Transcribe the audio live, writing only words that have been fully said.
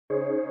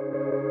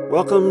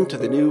Welcome to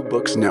the New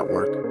Books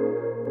Network.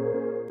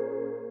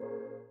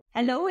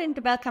 Hello and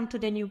welcome to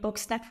the New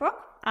Books Network.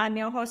 I'm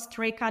your host,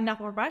 Rekha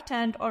Nahorvat,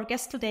 and our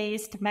guest today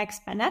is Max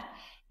Bennett,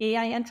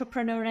 AI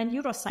entrepreneur and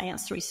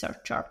neuroscience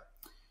researcher.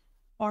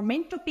 Our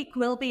main topic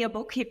will be a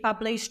book he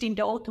published in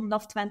the autumn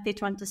of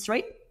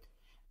 2023,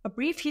 A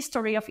Brief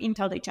History of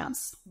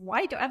Intelligence,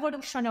 Why the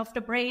Evolution of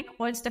the Brain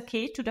Holds the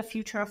Key to the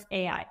Future of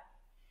AI.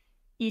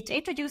 It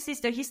introduces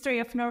the history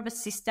of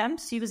nervous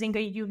systems using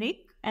a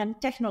unique and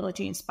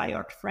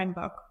technology-inspired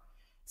framework.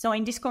 So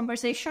in this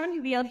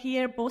conversation, we'll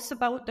hear both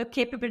about the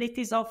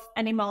capabilities of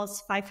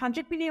animals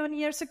 500 billion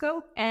years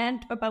ago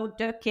and about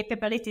the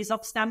capabilities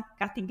of some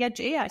cutting-edge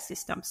AI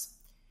systems.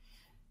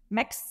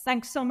 Max,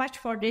 thanks so much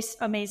for this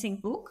amazing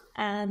book,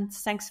 and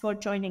thanks for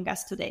joining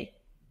us today.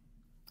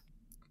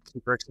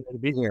 Super excited to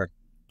be here.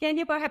 Can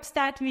you perhaps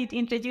start with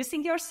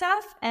introducing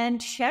yourself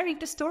and sharing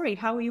the story,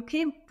 how you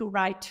came to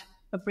write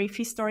A Brief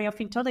History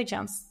of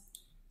Intelligence?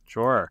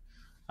 Sure.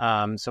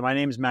 So my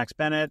name is Max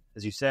Bennett,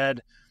 as you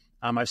said.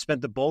 I've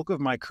spent the bulk of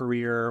my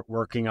career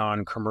working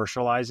on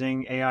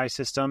commercializing AI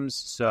systems.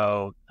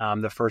 So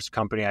the first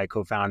company I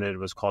co-founded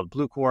was called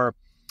Bluecore,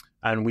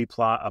 and we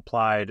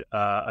applied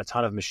a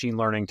ton of machine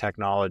learning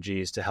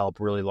technologies to help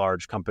really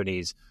large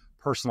companies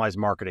personalize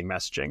marketing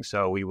messaging.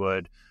 So we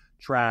would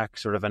track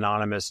sort of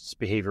anonymous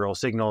behavioral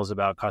signals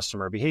about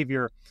customer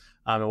behavior.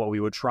 And what we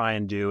would try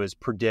and do is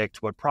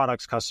predict what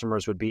products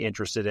customers would be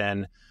interested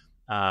in,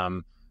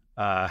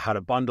 how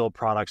to bundle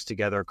products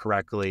together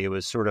correctly. It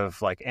was sort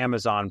of like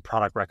Amazon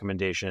product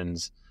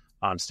recommendations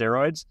on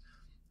steroids.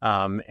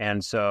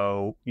 And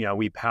so,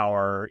 we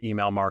power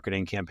email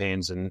marketing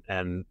campaigns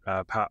and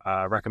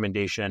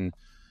recommendation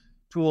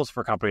tools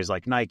for companies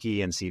like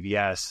Nike and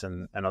CVS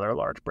and other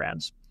large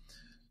brands.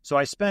 So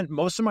I spent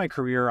most of my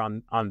career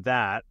on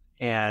that.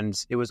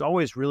 And it was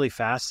always really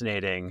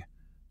fascinating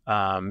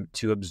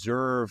to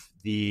observe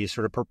the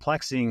sort of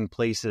perplexing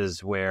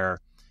places where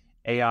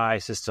AI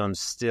systems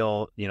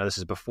still, this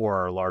is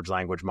before large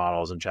language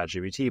models and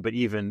ChatGPT, but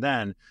even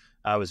then,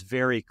 it was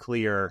very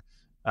clear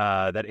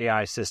that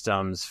AI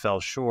systems fell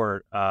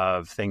short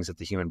of things that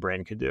the human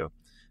brain could do,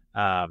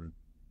 or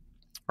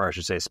I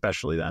should say,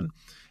 especially then.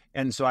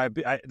 And so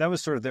that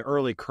was sort of the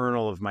early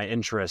kernel of my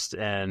interest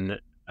in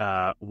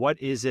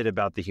what is it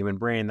about the human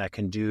brain that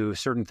can do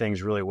certain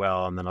things really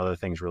well and then other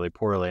things really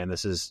poorly. And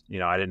this is,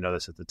 I didn't know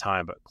this at the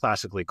time, but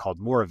classically called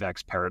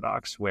Moravec's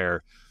paradox,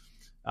 where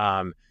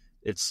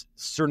it's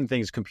certain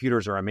things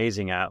computers are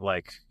amazing at,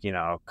 like,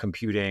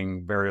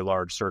 computing very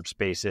large search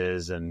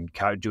spaces and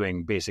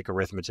doing basic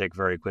arithmetic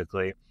very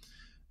quickly,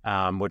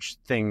 which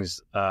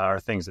things are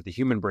things that the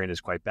human brain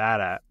is quite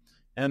bad at.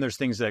 And then there's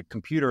things that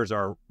computers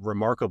are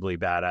remarkably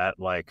bad at,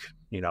 like,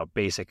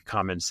 basic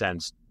common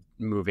sense,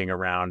 moving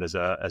around as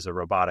a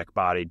robotic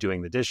body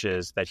doing the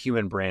dishes, that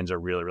human brains are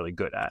really, really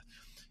good at.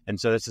 And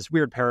so there's this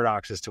weird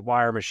paradox as to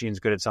why are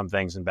machines good at some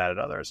things and bad at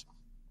others.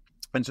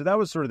 And so that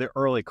was sort of the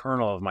early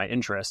kernel of my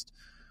interest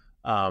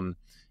in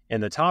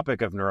the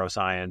topic of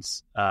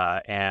neuroscience.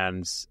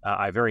 And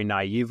I very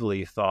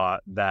naively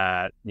thought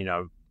that,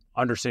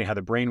 understanding how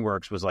the brain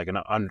works was like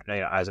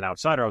as an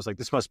outsider, I was like,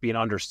 this must be an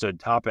understood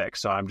topic.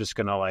 So I'm just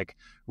going to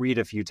read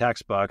a few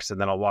textbooks and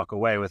then I'll walk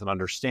away with an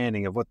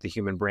understanding of what the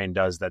human brain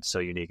does that's so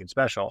unique and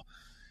special.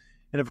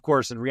 And of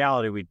course, in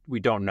reality, we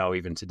don't know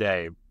even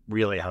today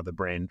really how the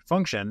brain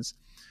functions.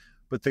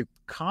 But the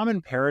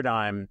common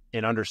paradigm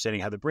in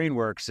understanding how the brain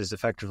works is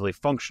effectively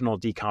functional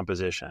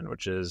decomposition,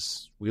 which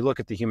is we look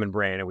at the human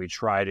brain and we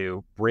try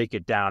to break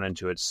it down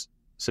into its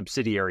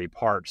subsidiary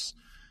parts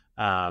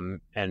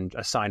and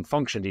assign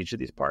function to each of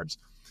these parts.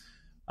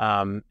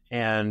 That's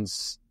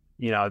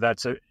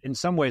in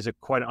some ways a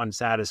quite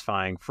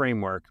unsatisfying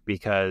framework,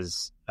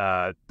 because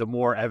the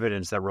more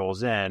evidence that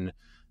rolls in,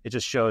 it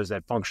just shows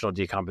that functional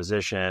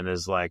decomposition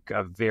is like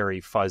a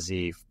very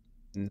fuzzy,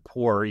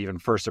 poor, even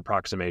first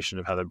approximation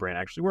of how the brain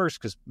actually works,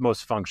 because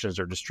most functions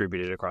are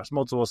distributed across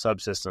multiple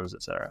subsystems,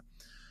 et cetera.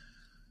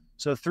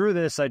 So through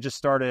this, I just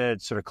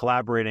started sort of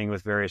collaborating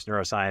with various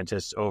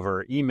neuroscientists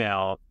over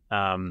email,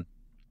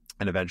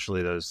 and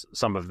eventually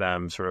some of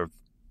them sort of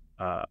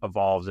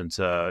evolved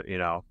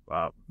into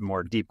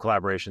more deep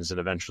collaborations, and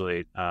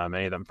eventually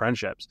many of them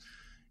friendships.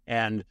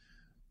 And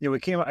I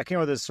came up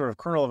with this sort of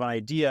kernel of an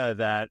idea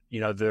that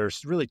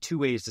there's really two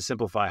ways to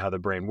simplify how the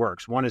brain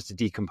works. One is to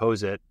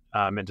decompose it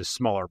into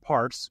smaller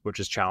parts,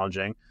 which is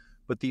challenging,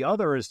 but the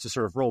other is to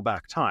sort of roll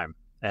back time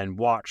and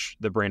watch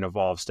the brain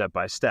evolve step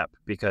by step,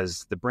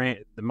 because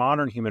the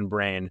modern human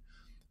brain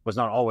was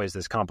not always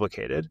this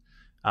complicated.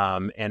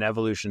 And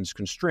evolution's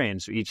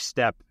constrained. So each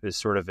step is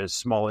sort of a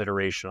small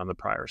iteration on the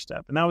prior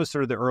step. And that was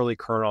sort of the early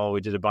kernel.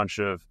 We did a bunch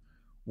of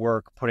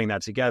work putting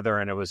that together.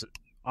 And it was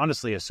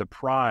honestly a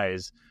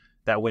surprise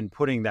that when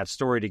putting that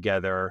story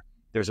together,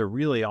 there's a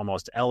really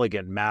almost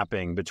elegant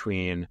mapping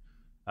between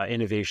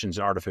innovations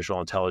in artificial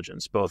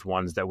intelligence, both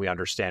ones that we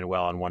understand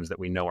well and ones that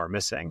we know are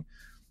missing.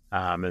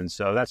 And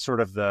so that's sort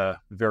of the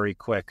very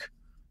quick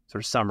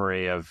sort of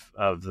summary of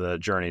the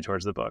journey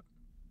towards the book.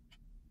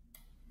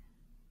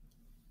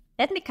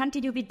 let me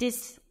continue with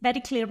this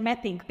very clear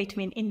mapping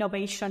between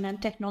innovation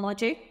and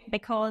technology,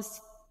 because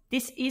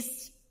this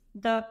is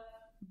the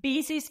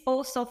basis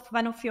both of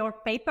one of your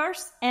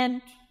papers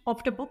and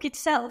of the book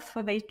itself,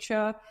 which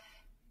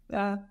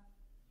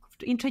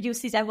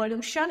introduces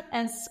evolution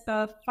as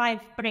a 5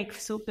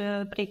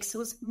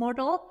 breakthroughs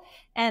model.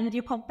 And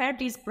you compare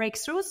these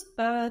breakthroughs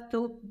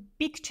to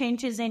big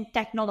changes in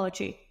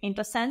technology, in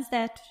the sense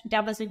that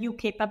there was a new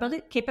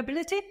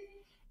capability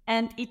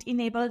and it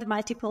enabled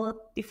multiple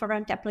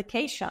different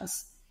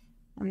applications.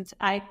 And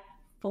I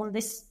found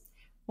this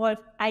whole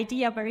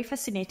idea very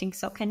fascinating.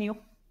 So can you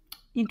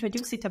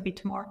introduce it a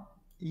bit more?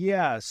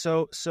 Yeah.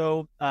 So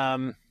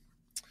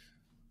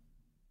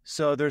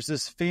there's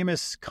this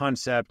famous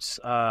concept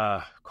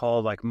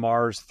called like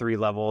Mars 3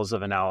 levels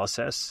of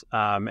analysis,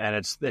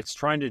 and it's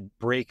trying to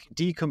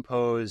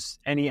decompose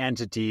any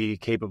entity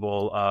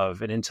capable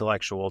of an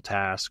intellectual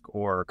task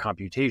or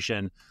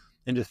computation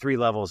into 3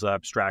 levels of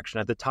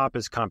abstraction. At the top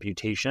is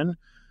computation,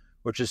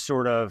 which is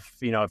sort of,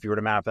 if you were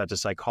to map that to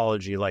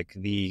psychology, like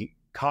the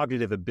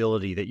cognitive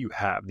ability that you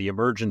have, the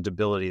emergent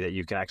ability that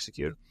you can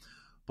execute.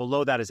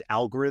 Below that is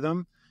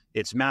algorithm.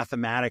 It's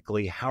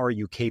mathematically, how are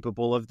you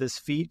capable of this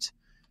feat?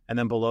 And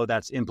then below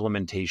that's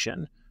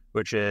implementation,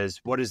 which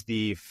is what is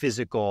the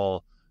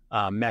physical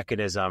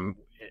mechanism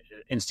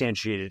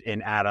instantiated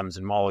in atoms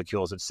and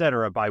molecules, et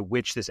cetera, by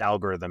which this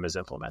algorithm is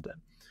implemented.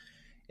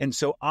 And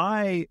so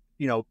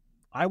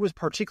I was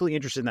particularly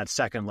interested in that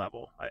second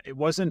level. It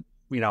wasn't,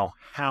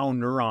 how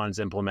neurons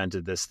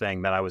implemented this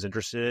thing that I was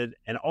interested in.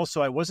 And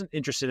also I wasn't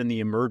interested in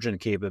the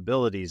emergent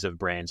capabilities of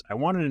brains. I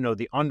wanted to know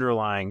the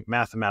underlying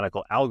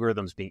mathematical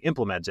algorithms being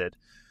implemented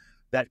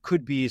that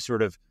could be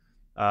sort of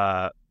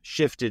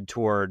shifted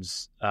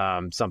towards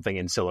something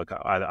in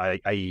silico,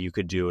 i.e. you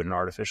could do an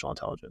artificial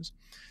intelligence.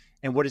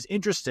 And what is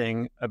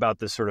interesting about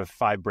this sort of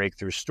 5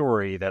 breakthrough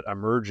story that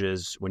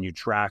emerges when you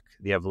track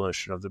the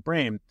evolution of the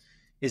brain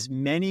is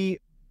many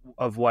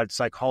of what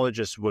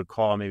psychologists would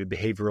call maybe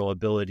behavioral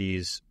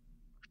abilities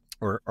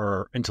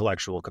or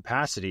intellectual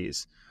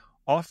capacities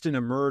often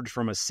emerge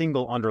from a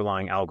single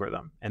underlying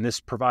algorithm. And this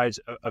provides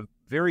a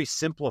very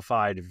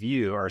simplified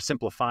view, or a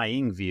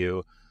simplifying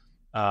view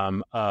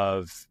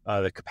of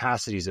the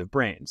capacities of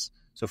brains.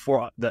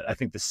 So I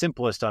think the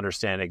simplest to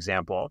understand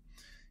example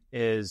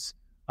is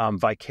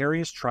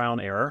vicarious trial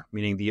and error,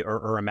 meaning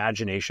or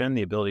imagination,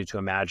 the ability to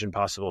imagine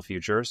possible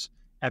futures.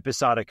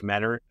 Episodic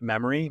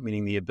memory,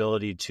 meaning the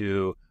ability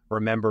to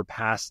remember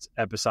past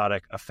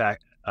episodic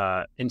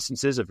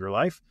instances of your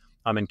life.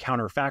 And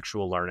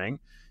counterfactual learning,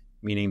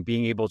 meaning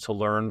being able to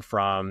learn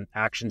from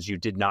actions you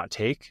did not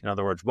take. In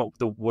other words, what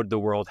would the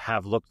world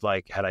have looked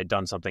like had I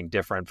done something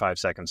different 5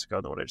 seconds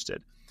ago than what I just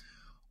did?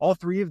 All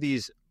 3 of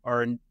these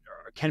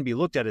can be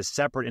looked at as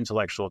separate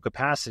intellectual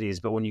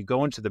capacities, but when you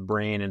go into the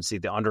brain and see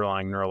the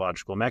underlying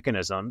neurological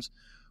mechanisms,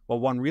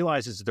 what one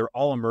realizes is they're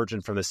all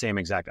emergent from the same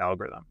exact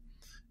algorithm.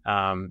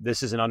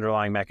 This is an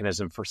underlying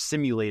mechanism for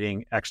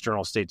simulating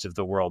external states of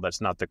the world that's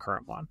not the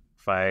current one.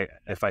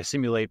 If I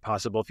simulate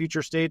possible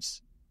future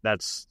states,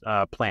 that's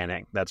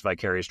planning. That's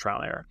vicarious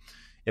trial and error.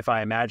 If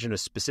I imagine a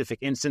specific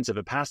instance of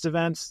a past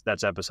event,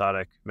 that's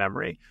episodic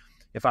memory.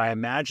 If I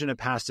imagine a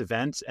past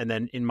event and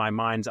then in my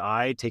mind's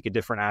eye take a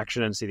different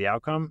action and see the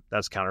outcome,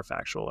 that's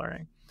counterfactual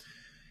learning.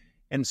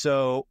 And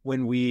so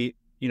when we,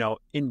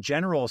 in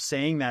general,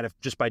 saying that if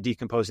just by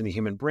decomposing the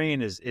human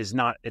brain it's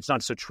not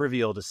so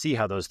trivial to see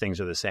how those things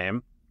are the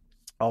same.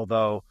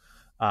 Although,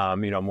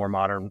 more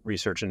modern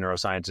research in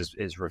neuroscience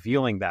is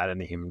revealing that in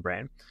the human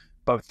brain.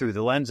 But through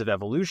the lens of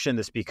evolution,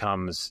 this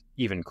becomes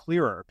even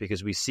clearer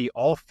because we see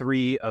all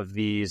 3 of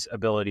these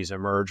abilities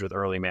emerge with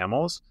early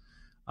mammals.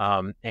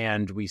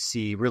 And we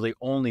see really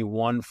only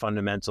one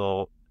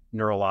fundamental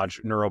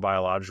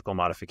neurobiological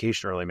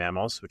modification in early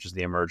mammals, which is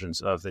the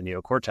emergence of the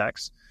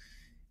neocortex.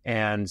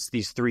 And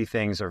these 3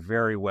 things are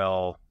very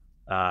well,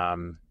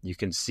 you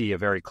can see a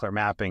very clear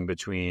mapping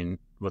between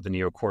what the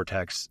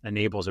neocortex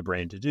enables a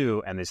brain to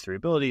do and these 3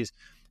 abilities.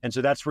 And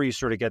so that's where you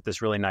sort of get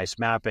this really nice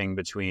mapping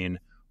between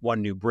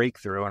one new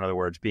breakthrough, in other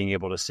words, being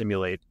able to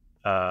simulate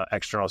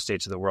external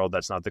states of the world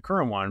that's not the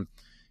current one,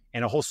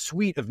 and a whole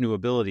suite of new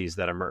abilities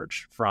that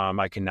emerge from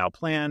I can now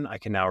plan, I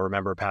can now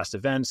remember past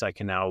events, I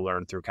can now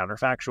learn through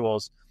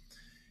counterfactuals.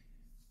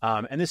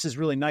 And this is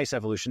really nice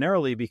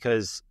evolutionarily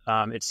because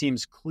it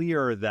seems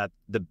clear that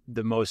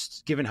the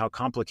most, given how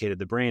complicated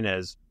the brain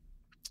is,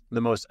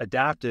 the most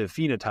adaptive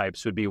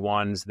phenotypes would be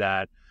ones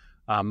that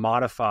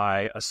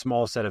modify a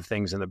small set of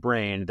things in the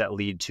brain that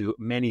lead to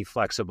many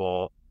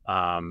flexible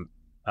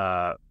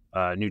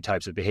new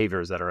types of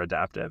behaviors that are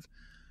adaptive.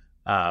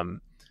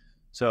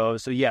 So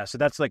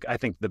that's like, I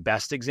think, the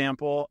best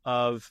example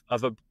of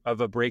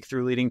a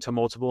breakthrough leading to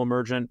multiple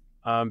emergent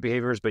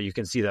behaviors, but you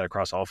can see that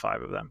across all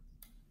 5 of them.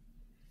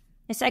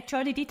 Yes,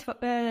 actually,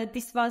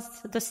 this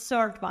was the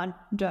 3rd one,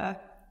 the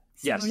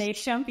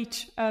simulation,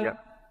 which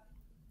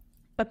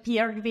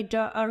appeared with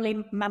the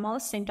early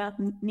mammals in the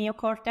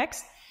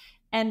neocortex.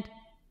 And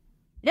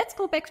let's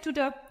go back to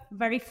the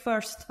very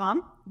first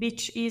one,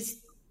 which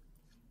is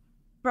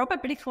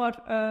probably for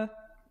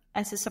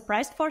as a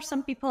surprise for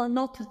some people,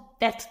 not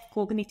that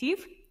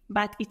cognitive,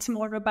 but it's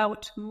more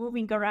about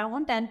moving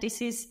around, and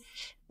this is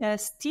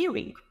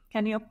steering.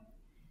 Can you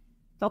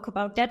talk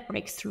about that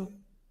breakthrough?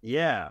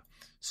 Yeah.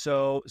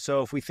 So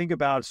if we think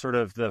about sort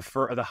of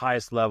the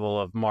highest level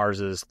of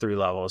Mars's 3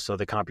 levels, so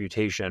the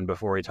computation,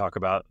 before we talk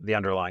about the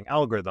underlying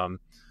algorithm,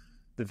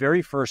 the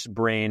very first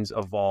brains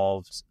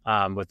evolved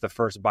with the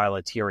first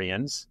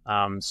bilaterians.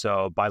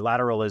 So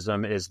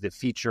bilateralism is the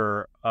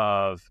feature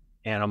of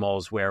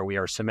animals where we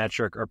are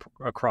symmetric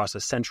across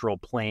a central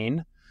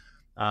plane.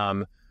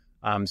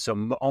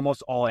 So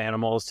almost all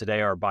animals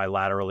today are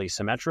bilaterally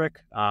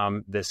symmetric.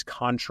 This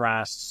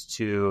contrasts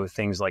to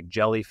things like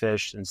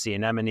jellyfish and sea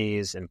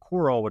anemones and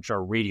coral, which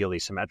are radially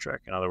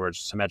symmetric. In other words,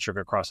 symmetric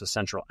across a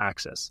central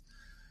axis.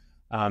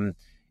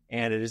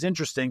 And it is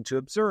interesting to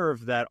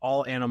observe that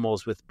all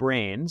animals with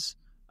brains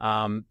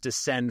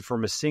descend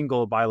from a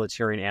single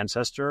bilaterian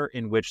ancestor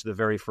in which the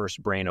very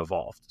first brain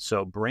evolved.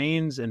 So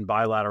brains and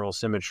bilateral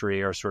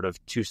symmetry are sort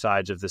of two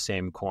sides of the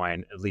same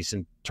coin, at least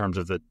in terms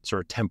of the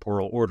sort of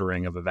temporal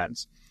ordering of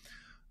events.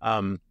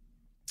 And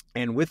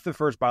with the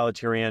first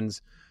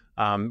bilaterians,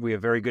 we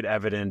have very good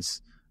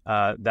evidence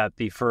that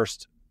the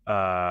first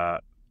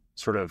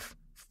sort of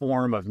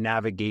form of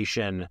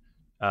navigation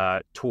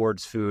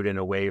towards food and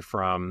away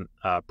from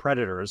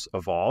predators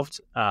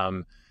evolved.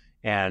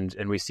 And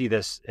we see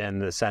this in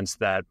the sense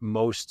that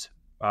most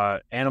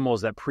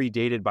animals that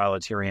predated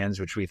bilaterians,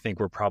 which we think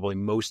were probably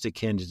most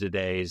akin to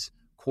today's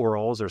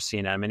corals or sea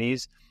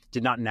anemones,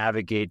 did not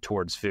navigate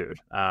towards food.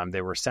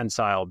 They were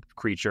sensile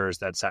creatures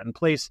that sat in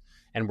place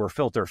and were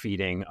filter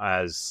feeding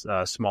as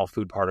small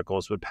food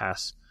particles would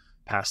pass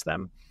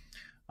them.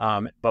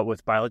 But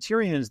with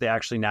bilaterians, they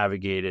actually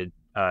navigated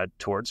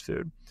towards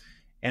food.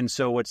 And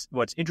so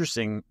what's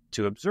interesting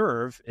to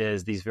observe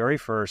is these very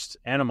first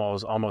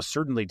animals almost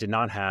certainly did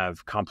not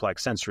have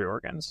complex sensory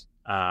organs.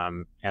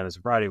 And there's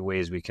a variety of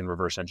ways we can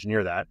reverse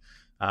engineer that.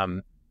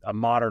 A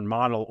modern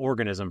model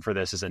organism for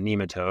this is a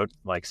nematode,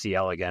 like C.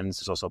 elegans.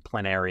 There's also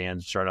planarians,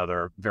 which are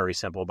another very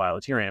simple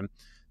bilaterian.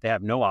 They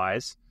have no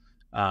eyes.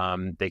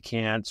 They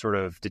can't sort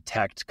of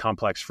detect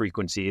complex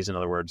frequencies, in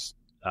other words,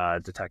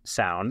 detect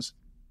sounds,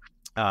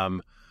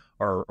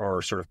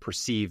 or sort of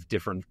perceive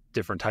different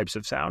types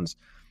of sounds.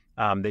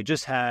 They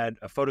just had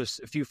a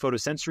few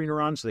photosensory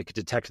neurons, so they could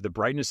detect the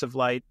brightness of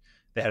light.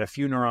 They had a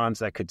few neurons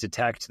that could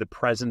detect the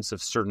presence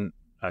of certain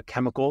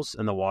chemicals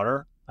in the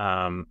water.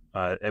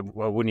 I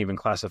wouldn't even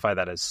classify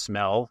that as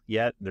smell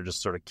yet. They're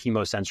just sort of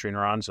chemosensory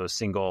neurons, so a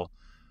single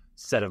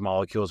set of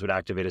molecules would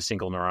activate a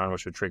single neuron,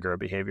 which would trigger a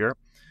behavior.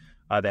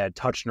 They had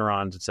touch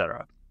neurons,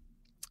 etc.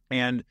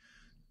 And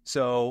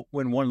so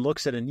when one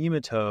looks at a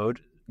nematode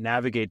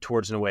navigate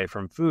towards and away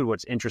from food,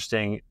 what's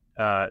interesting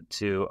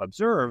to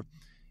observe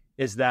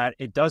is that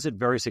it does it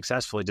very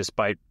successfully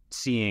despite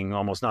seeing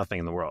almost nothing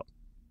in the world.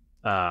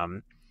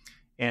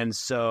 And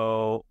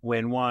so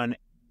when one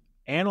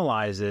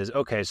analyzes,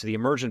 okay, so the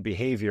emergent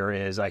behavior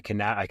is I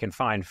can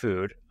find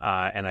food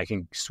and I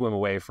can swim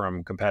away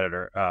from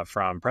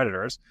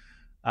predators.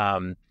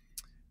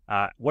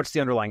 What's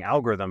the underlying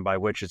algorithm by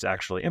which it's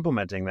actually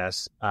implementing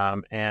this?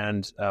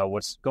 And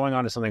what's going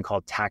on is something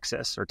called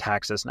taxis or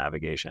taxis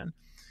navigation.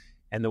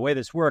 And the way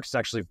this works is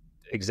actually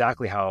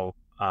exactly how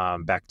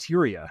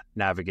bacteria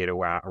navigate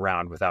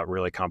around without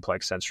really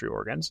complex sensory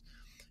organs.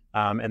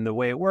 And the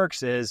way it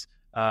works is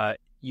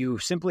you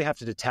simply have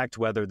to detect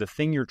whether the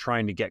thing you're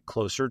trying to get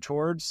closer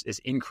towards is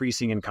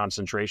increasing in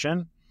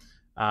concentration.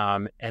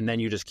 And then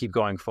you just keep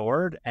going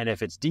forward. And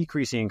if it's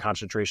decreasing in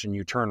concentration,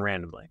 you turn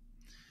randomly.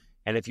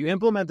 And if you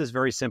implement this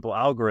very simple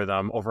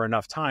algorithm over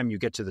enough time, you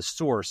get to the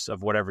source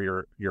of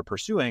whatever you're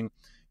pursuing.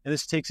 And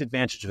this takes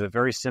advantage of a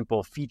very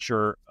simple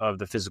feature of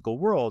the physical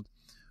world,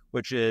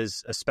 which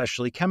is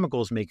especially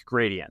chemicals make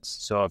gradients.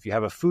 So if you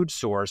have a food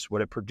source,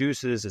 what it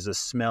produces is a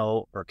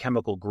smell or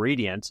chemical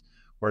gradient,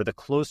 where the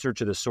closer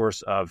to the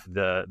source of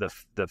the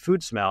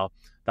food smell,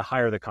 the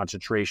higher the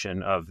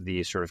concentration of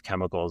the sort of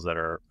chemicals that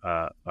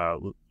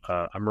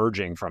are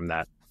emerging from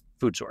that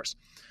food source.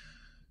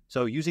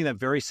 So using that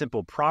very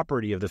simple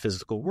property of the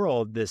physical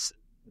world, this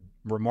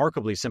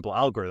remarkably simple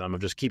algorithm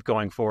of just keep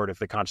going forward if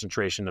the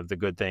concentration of the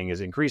good thing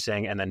is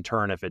increasing and then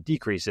turn if it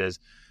decreases,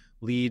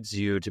 leads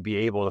you to be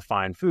able to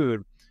find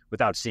food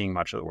without seeing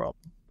much of the world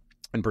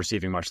and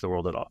perceiving much of the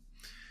world at all.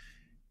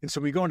 And so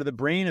we go into the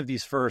brain of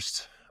these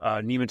first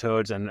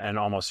nematodes and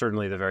almost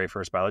certainly the very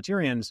first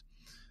bilaterians.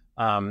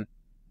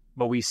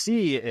 What we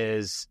see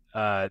is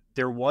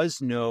there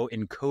was no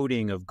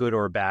encoding of good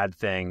or bad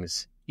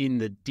things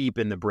deep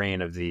in the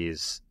brain of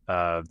these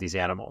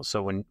animals.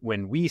 So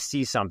when we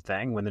see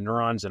something, when the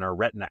neurons in our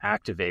retina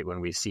activate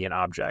when we see an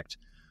object,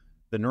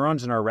 the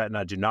neurons in our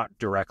retina do not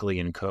directly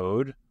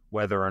encode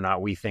whether or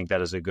not we think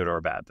that is a good or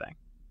a bad thing.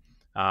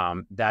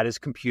 That is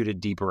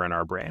computed deeper in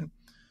our brain.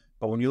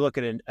 But when you look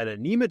at a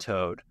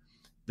nematode,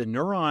 the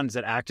neurons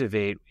that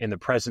activate in the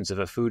presence of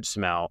a food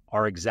smell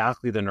are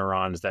exactly the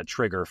neurons that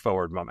trigger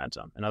forward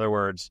momentum. In other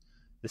words,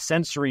 the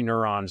sensory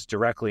neurons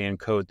directly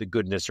encode the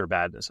goodness or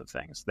badness of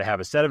things. They have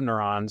a set of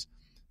neurons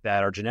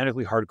that are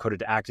genetically hard-coded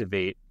to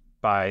activate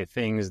by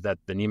things that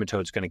the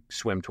nematode's going to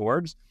swim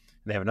towards.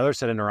 And they have another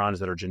set of neurons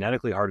that are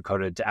genetically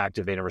hard-coded to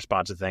activate in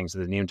response to things that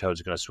the nematode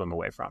is going to swim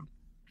away from.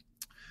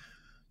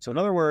 So in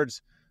other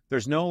words,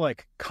 there's no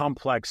like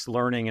complex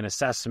learning and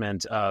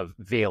assessment of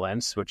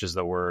valence, which is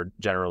the word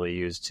generally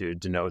used to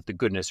denote the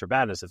goodness or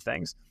badness of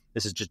things.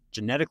 This is just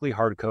genetically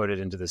hard-coded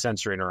into the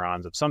sensory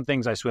neurons of some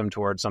things I swim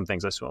towards, some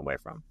things I swim away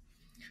from.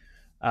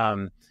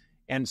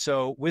 And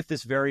so with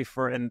this very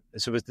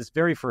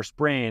first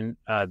brain,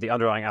 the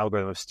underlying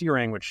algorithm of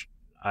steering, which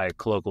I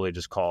colloquially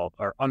just call,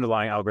 or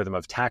underlying algorithm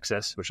of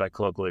taxis, which I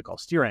colloquially call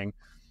steering,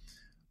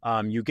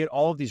 you get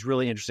all of these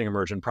really interesting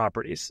emergent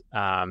properties.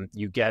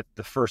 You get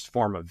the first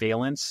form of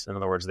valence, in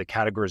other words, the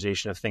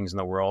categorization of things in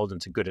the world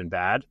into good and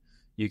bad.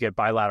 You get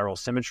bilateral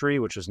symmetry,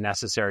 which is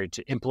necessary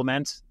to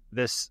implement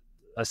this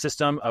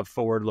system of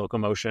forward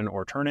locomotion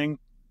or turning.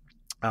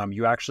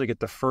 You actually get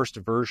the first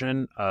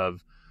version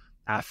of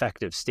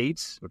affective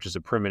states, which is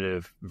a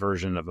primitive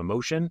version of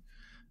emotion,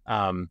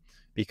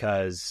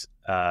 because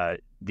the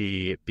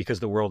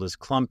world is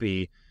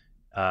clumpy.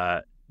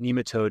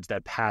 Nematodes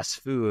that pass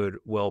food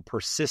will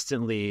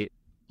persistently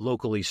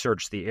locally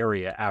search the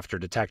area after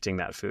detecting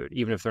that food,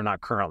 even if they're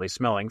not currently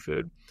smelling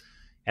food.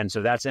 And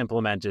so that's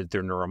implemented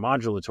through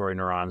neuromodulatory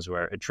neurons,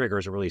 where it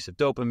triggers a release of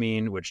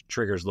dopamine, which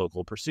triggers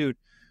local pursuit,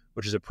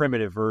 which is a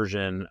primitive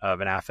version of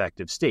an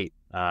affective state.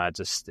 It's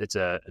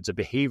a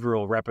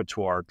behavioral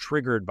repertoire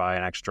triggered by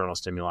an external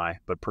stimuli,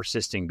 but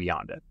persisting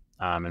beyond it.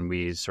 And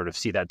we sort of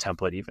see that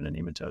template even in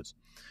nematodes.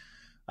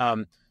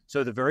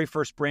 So the very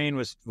first brain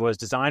was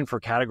designed for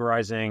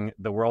categorizing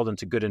the world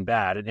into good and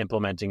bad and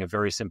implementing a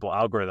very simple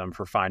algorithm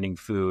for finding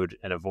food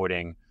and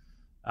avoiding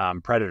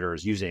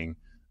predators using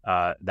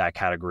that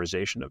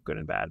categorization of good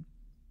and bad.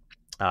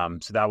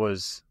 So that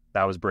was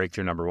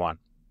breakthrough number one.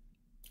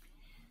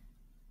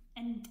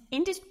 And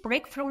in this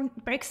breakthrough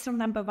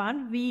number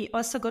one, we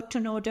also got to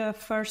know the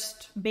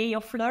first way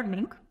of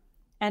learning,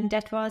 and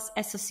that was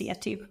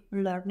associative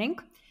learning.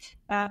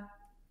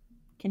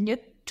 Can you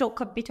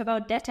talk a bit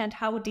about that and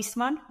how this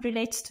one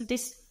relates to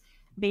this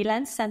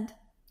valence and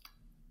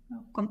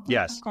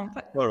Yes,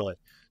 totally.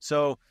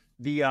 So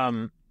the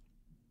in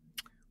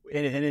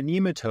a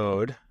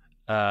nematode,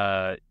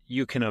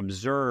 you can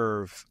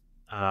observe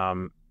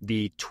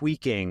the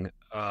tweaking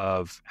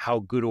of how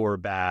good or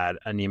bad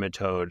a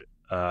nematode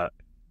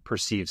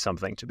perceives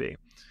something to be.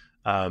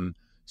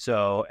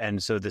 So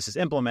this is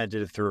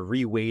implemented through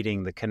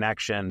reweighting the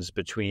connections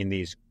between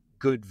these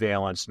good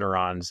valence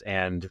neurons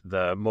and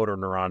the motor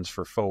neurons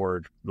for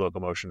forward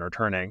locomotion or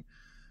turning.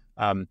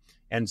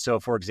 And so,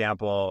 for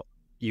example,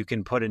 you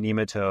can put a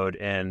nematode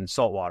in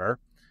salt water,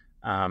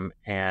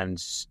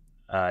 and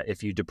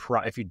if you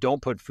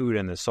don't put food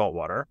in the salt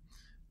water,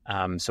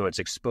 so it's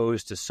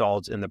exposed to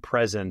salt in the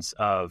presence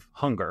of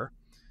hunger.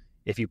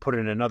 If you put it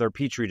in another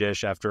petri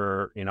dish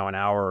after an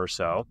hour or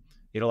so,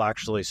 it'll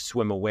actually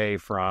swim away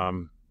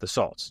from the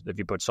salts if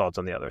you put salt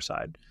on the other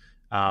side.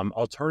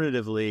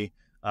 Alternatively,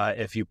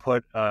 if you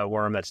put a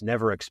worm that's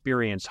never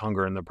experienced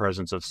hunger in the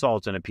presence of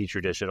salt in a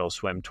petri dish, it'll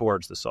swim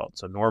towards the salt.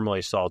 So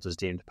normally salt is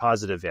deemed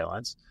positive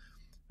valence.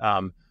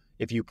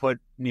 If you put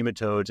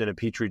nematodes in a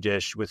petri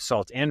dish with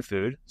salt and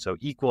food, so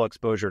equal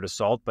exposure to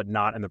salt, but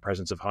not in the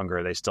presence of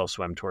hunger, they still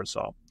swim towards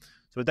salt.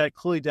 So what that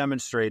clearly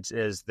demonstrates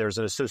is there's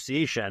an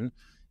association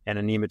in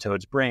a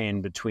nematode's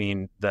brain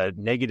between the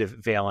negative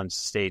valence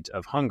state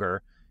of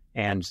hunger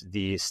and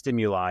the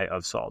stimuli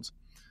of salt.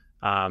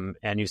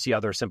 And you see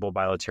other simple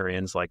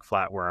bilaterians like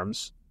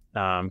flatworms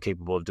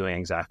capable of doing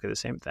exactly the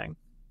same thing.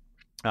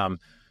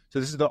 So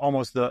this is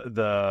almost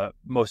the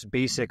most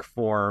basic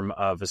form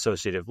of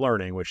associative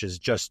learning, which is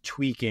just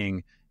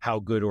tweaking how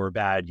good or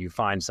bad you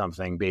find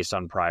something based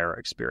on prior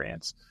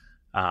experience.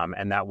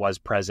 And that was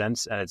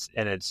present,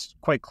 and it's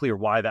quite clear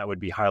why that would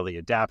be highly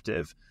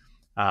adaptive.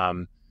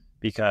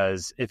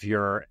 Because if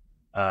you're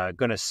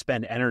going to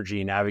spend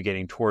energy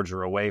navigating towards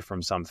or away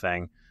from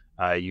something,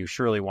 you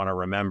surely want to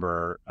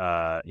remember,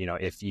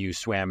 if you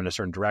swam in a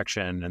certain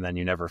direction and then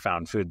you never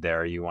found food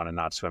there, you want to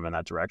not swim in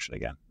that direction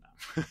again.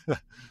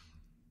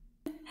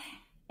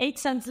 It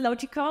sounds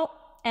logical,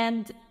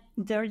 and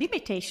the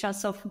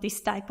limitations of this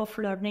type of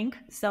learning.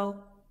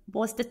 So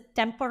was the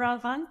temporal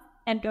one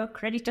and the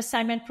credit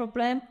assignment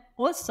problem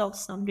also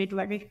sounded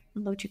very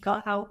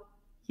logical, how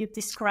you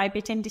describe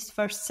it in this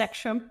first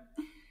section.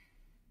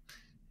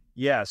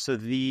 Yeah, so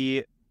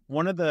this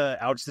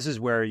is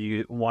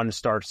where one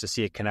starts to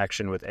see a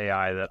connection with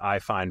AI that I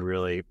find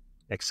really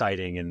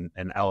exciting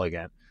and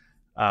elegant.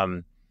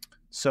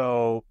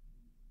 So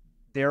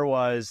there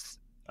was,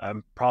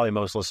 probably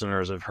most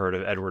listeners have heard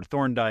of Edward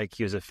Thorndike.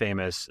 He was a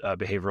famous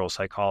behavioral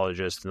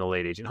psychologist in the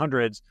late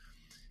 1800s,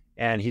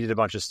 and he did a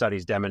bunch of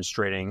studies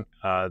demonstrating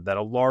that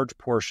a large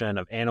portion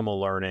of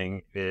animal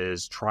learning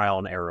is trial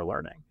and error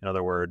learning. In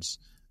other words,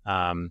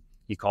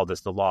 he called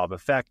this the law of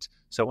effect.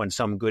 So when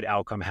some good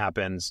outcome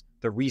happens,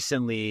 the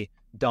recently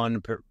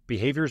done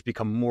behaviors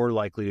become more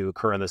likely to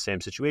occur in the same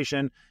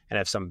situation. And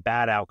if some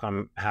bad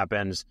outcome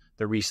happens,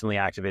 the recently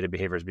activated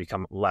behaviors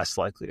become less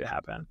likely to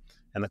happen.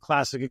 And the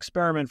classic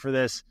experiment for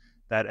this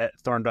that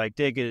Thorndike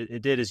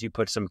did is you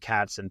put some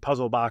cats in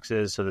puzzle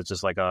boxes. So that's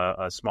just like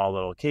a small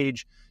little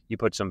cage. You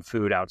put some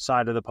food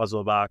outside of the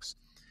puzzle box,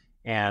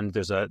 and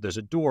there's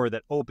a door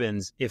that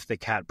opens if the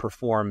cat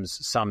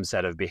performs some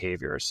set of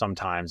behaviors.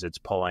 Sometimes it's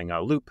pulling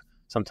a loop.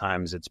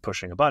 Sometimes it's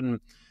pushing a button.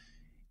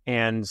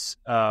 And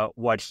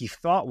what he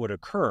thought would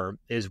occur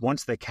is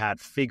once the cat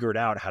figured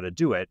out how to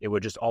do it, it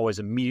would just always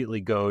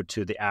immediately go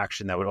to the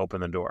action that would open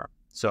the door.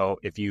 So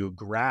if you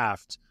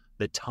graphed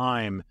the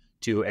time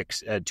to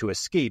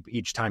escape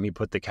each time you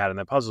put the cat in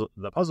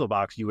the puzzle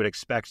box, you would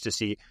expect to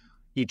see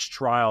each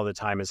trial the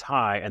time is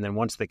high, and then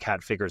once the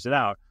cat figures it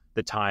out,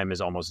 the time is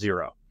almost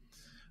zero.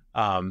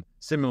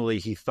 Similarly,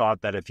 he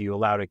thought that if you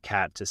allowed a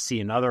cat to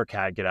see another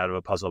cat get out of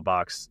a puzzle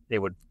box, they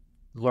would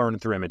learn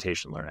through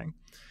imitation learning.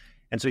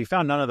 And so he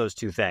found none of those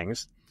two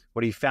things.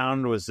 What he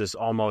found was this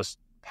almost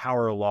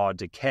power law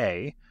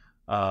decay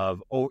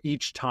of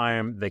each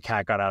time the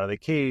cat got out of the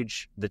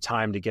cage, the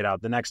time to get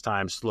out the next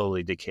time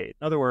slowly decayed.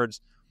 In other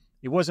words,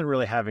 he wasn't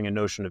really having a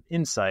notion of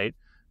insight,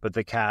 but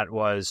the cat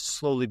was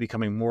slowly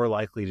becoming more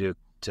likely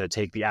to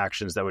take the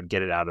actions that would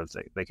get it out of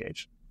the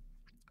cage.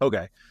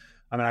 Okay.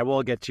 I mean, I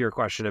will get to your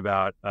question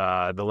about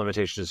the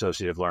limitations of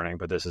associative learning,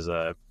 but this is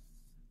a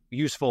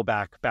useful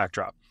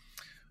backdrop.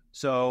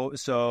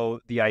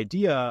 So the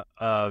idea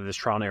of this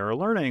trial and error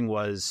learning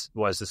was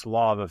this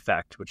law of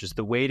effect, which is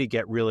the way to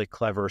get really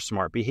clever,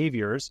 smart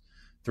behaviors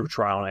through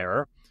trial and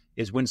error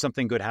is when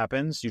something good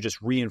happens, you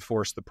just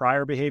reinforce the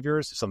prior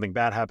behaviors. If something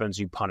bad happens,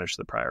 you punish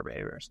the prior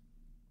behaviors.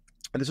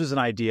 And this was an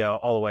idea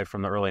all the way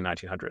from the early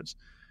 1900s.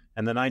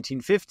 In the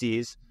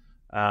 1950s,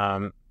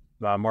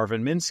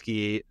 Marvin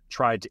Minsky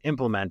tried to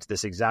implement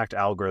this exact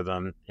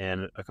algorithm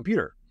in a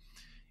computer.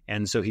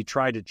 And so he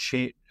tried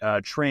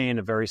to train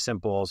a very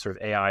simple sort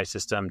of AI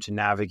system to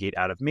navigate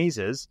out of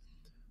mazes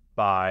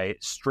by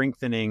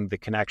strengthening the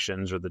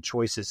connections or the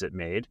choices it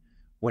made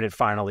when it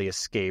finally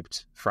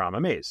escaped from a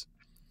maze.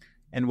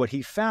 And what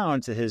he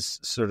found, to his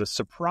sort of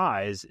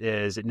surprise,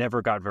 is it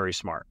never got very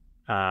smart.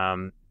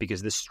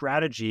 Because the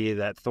strategy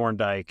that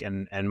Thorndike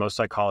and most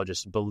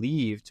psychologists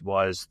believed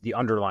was the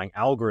underlying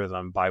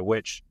algorithm by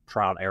which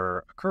trial and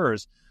error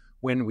occurs,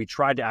 when we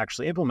tried to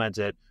actually implement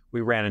it, we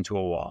ran into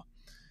a wall.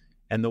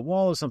 And the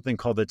wall is something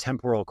called the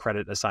temporal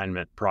credit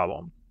assignment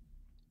problem.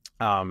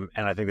 And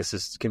I think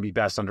this can be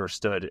best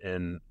understood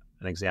in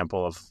an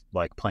example of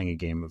like playing a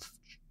game of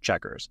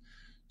checkers.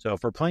 So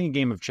if we're playing a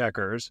game of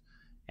checkers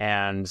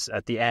and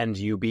at the end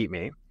you beat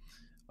me,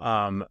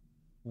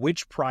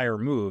 which prior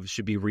moves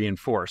should be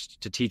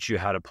reinforced to teach you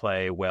how to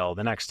play well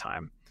the next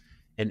time?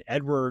 In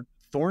Edward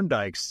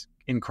Thorndike's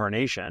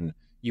incarnation,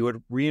 you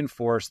would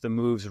reinforce the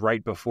moves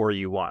right before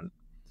you won.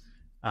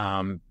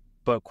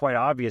 But quite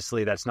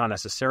obviously, that's not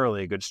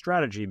necessarily a good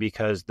strategy,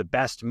 because the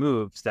best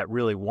moves that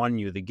really won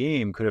you the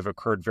game could have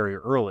occurred very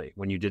early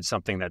when you did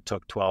something that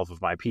took 12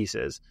 of my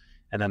pieces.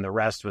 And then the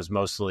rest was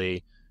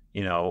mostly,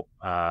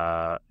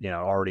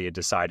 already a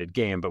decided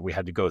game, but we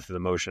had to go through the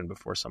motion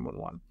before someone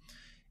won.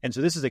 And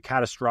so this is a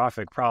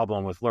catastrophic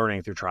problem with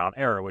learning through trial and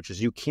error, which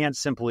is you can't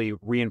simply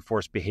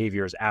reinforce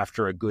behaviors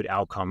after a good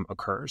outcome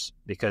occurs,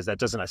 because that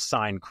doesn't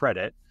assign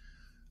credit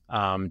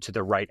to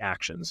the right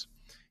actions.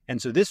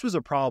 And so this was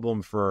a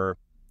problem for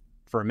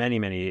many,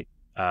 many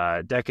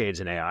decades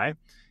in AI.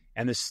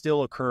 And this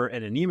still occur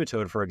in a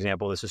nematode, for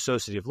example. This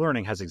associative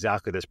learning has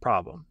exactly this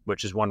problem,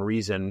 which is one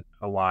reason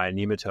why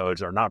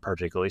nematodes are not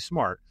particularly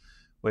smart,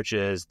 which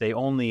is they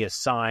only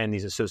assign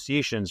these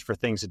associations for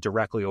things that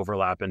directly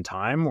overlap in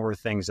time or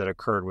things that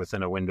occurred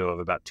within a window of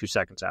about 2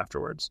 seconds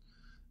afterwards.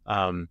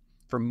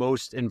 For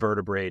most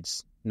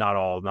invertebrates,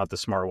 not the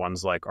smart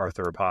ones like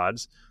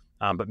arthropods,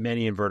 but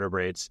many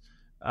invertebrates,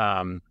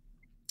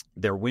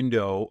 their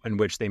window in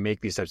which they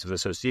make these types of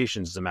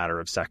associations is a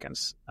matter of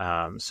seconds.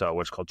 So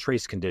what's called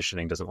trace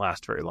conditioning doesn't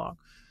last very long.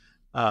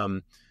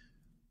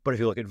 But if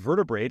you look at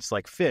vertebrates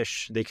like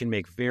fish, they can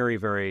make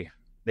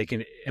they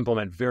can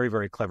implement very,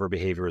 very clever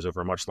behaviors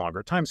over much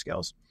longer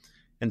timescales.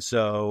 And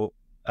so,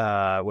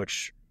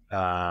 which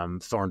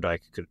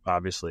Thorndike could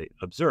obviously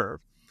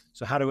observe.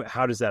 So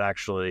how does that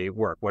actually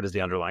work? What is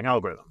the underlying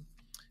algorithm?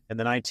 In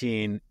the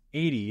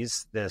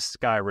 1980s, this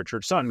guy,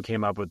 Richard Sutton,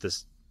 came up with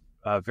this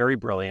very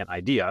brilliant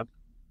idea,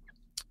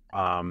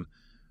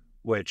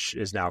 which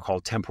is now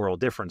called temporal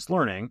difference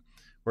learning,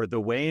 where the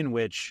way in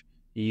which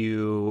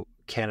you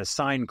can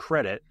assign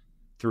credit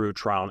through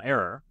trial and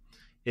error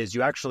is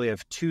you actually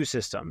have two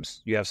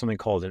systems. You have something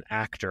called an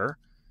actor,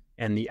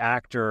 and the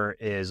actor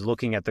is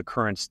looking at the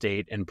current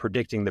state and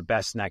predicting the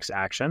best next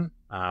action,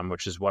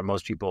 which is what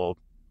most people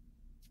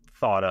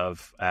thought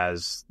of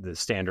as the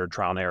standard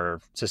trial and error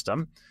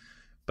system.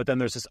 But then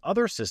there's this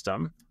other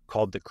system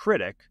called the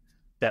critic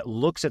that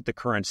looks at the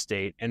current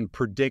state and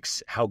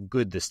predicts how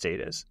good the state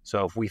is.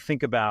 So if we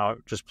think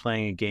about just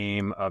playing a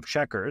game of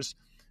checkers,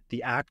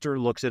 the actor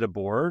looks at a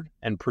board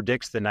and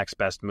predicts the next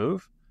best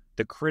move.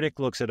 The critic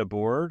looks at a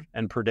board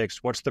and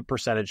predicts what's the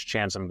percentage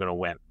chance I'm going to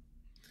win.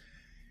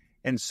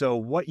 And so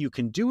what you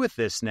can do with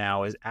this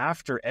now is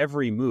after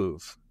every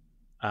move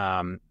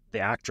the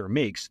actor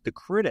makes, the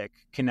critic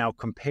can now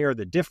compare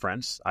the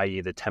difference,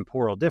 i.e. the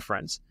temporal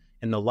difference,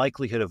 in the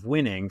likelihood of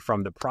winning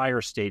from the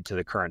prior state to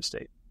the current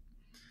state.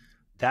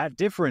 That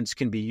difference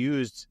can be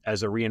used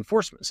as a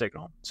reinforcement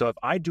signal. So if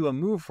I do a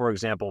move, for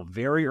example,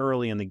 very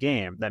early in the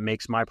game that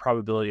makes my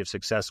probability of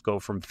success go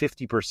from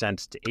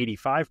 50% to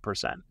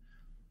 85%,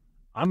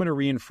 I'm going to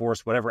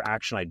reinforce whatever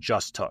action I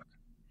just took.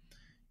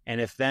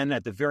 And if then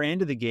at the very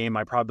end of the game,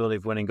 my probability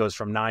of winning goes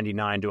from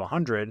 99 to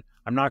 100,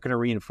 I'm not going to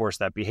reinforce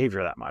that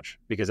behavior that much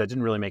because that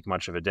didn't really make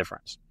much of a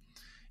difference.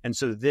 And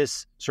so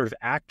this sort of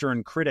actor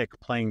and critic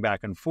playing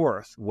back and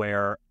forth,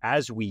 where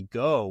as we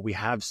go, we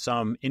have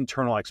some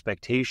internal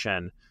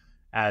expectation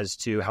as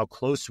to how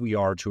close we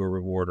are to a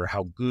reward or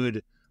how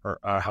good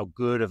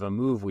of a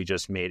move we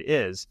just made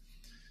is,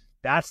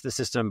 that's the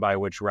system by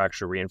which we're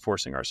actually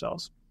reinforcing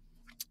ourselves.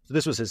 So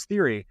this was his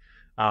theory.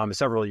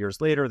 Several years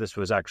later, this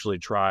was actually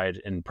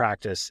tried in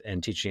practice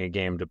in teaching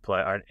an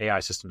AI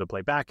system to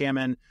play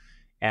backgammon.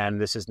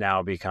 And this has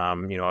now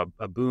become,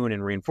 a boon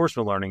in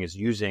reinforcement learning is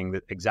using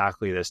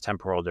exactly this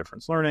temporal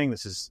difference learning.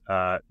 This is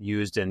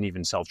used in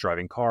even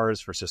self-driving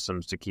cars for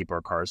systems to keep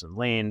our cars in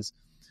lanes.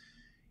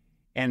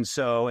 And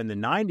so in the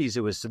 90s,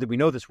 it was so that we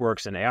know this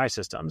works in AI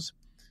systems,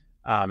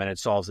 and it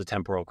solves the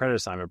temporal credit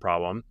assignment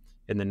problem.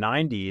 In the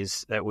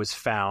 90s, it was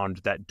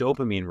found that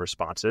dopamine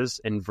responses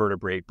in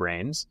vertebrate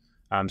brains,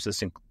 so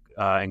this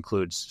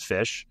includes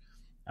fish,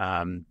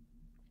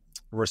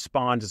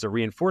 respond as a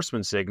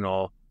reinforcement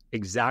signal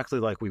exactly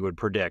like we would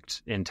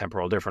predict in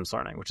temporal difference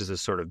learning, which is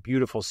this sort of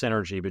beautiful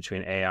synergy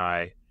between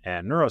AI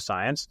and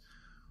neuroscience,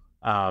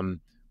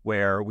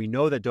 where we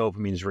know that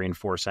dopamine is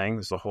reinforcing.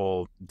 There's a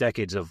whole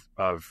decades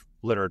of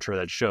literature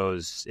that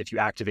shows if you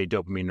activate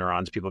dopamine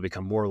neurons, people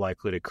become more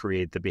likely to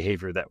create the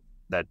behavior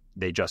that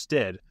they just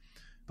did.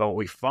 But what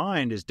we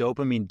find is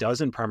dopamine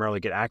doesn't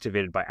primarily get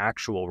activated by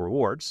actual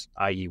rewards,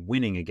 i.e.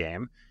 winning a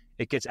game.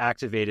 It gets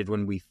activated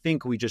when we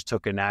think we just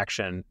took an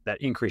action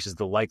that increases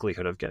the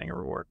likelihood of getting a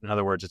reward. In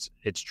other words,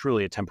 it's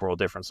truly a temporal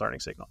difference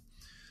learning signal.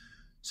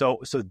 So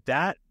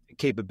that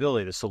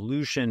capability, the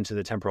solution to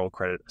the temporal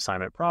credit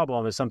assignment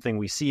problem, is something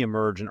we see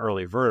emerge in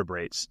early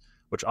vertebrates,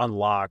 which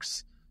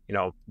unlocks,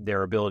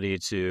 their ability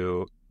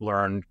to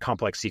learn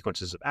complex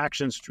sequences of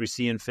actions, which we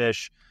see in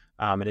fish.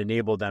 It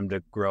enabled them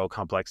to grow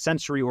complex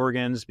sensory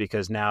organs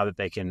because now that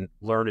they can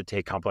learn to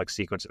take complex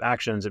sequence of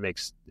actions, it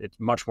makes it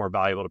much more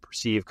valuable to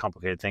perceive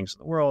complicated things in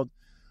the world.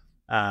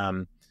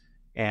 So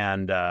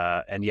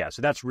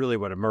that's really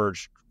what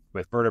emerged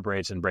with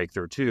vertebrates and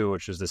Breakthrough 2,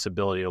 which is this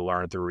ability to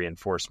learn through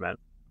reinforcement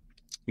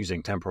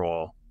using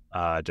temporal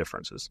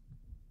differences.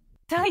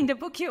 So in the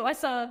book, you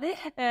also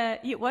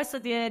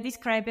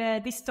describe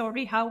this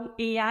story how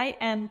AI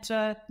and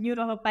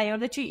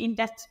neurobiology in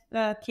that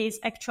case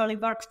actually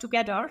work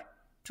together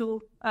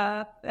to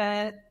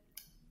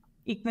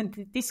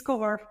even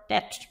discover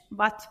that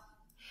what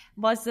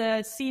was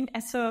seen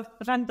as a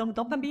random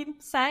dopamine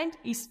sign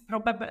is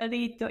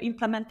probably the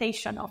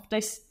implementation of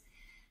this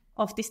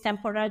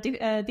temporal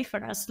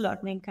difference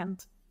learning.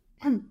 And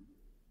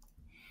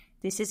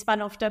this is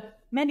one of the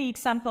many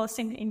examples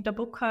in the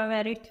book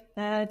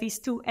where these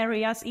two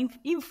areas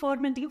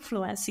inform and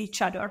influence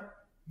each other.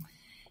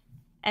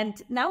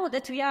 And now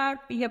that we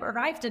have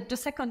arrived at the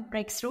second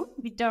breakthrough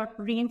with the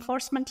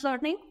reinforcement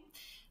learning,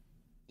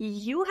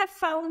 you have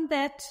found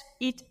that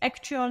it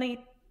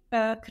actually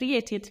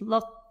created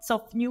lots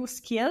of new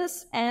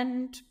skills.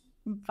 And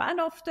one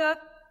of the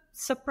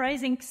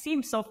surprising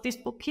themes of this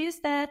book is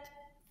that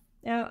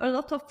a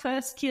lot of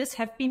skills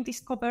have been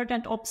discovered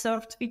and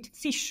observed with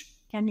fish.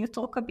 Can you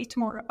talk a bit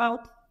more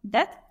about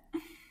that?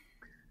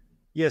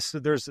 Yes, so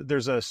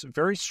there's a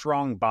very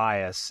strong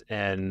bias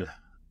in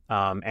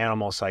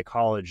animal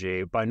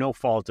psychology, by no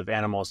fault of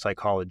animal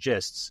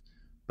psychologists,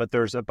 but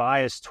there's a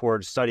bias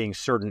towards studying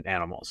certain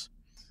animals.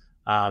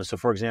 So,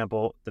 for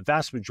example, the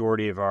vast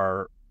majority of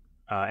our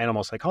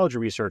animal psychology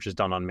research is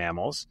done on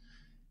mammals.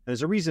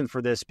 There's a reason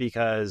for this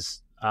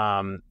because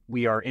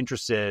we are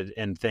interested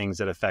in things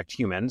that affect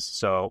humans.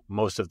 So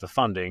most of the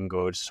funding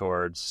goes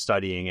towards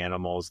studying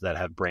animals that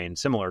have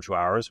brains similar to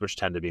ours, which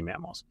tend to be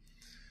mammals.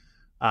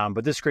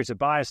 But this creates a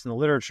bias in the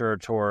literature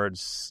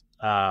towards,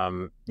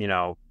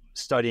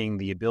 studying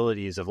the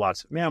abilities of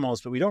lots of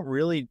mammals, but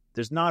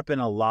there's not been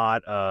a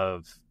lot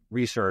of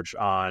research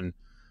on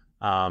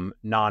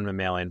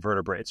non-mammalian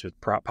vertebrates, with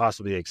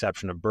possibly the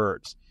exception of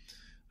birds.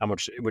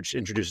 Which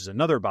introduces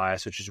another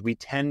bias, which is we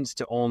tend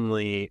to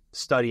only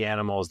study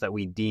animals that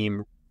we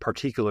deem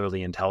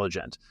particularly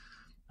intelligent.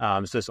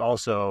 So this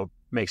also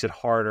makes it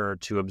harder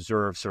to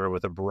observe sort of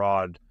with a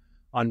broad,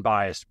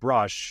 unbiased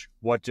brush,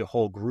 what do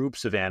whole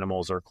groups of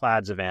animals or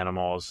clades of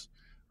animals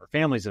or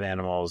families of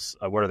animals,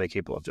 what are they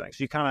capable of doing?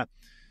 So you kind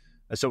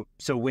of,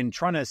 so when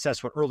trying to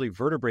assess what early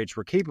vertebrates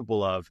were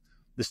capable of,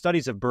 the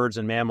studies of birds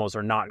and mammals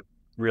are not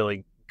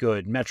really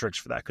good metrics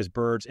for that, because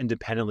birds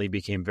independently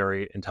became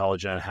very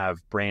intelligent and have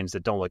brains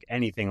that don't look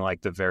anything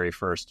like the very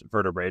first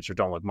vertebrates or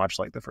don't look much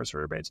like the first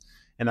vertebrates.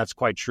 And that's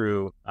quite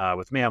true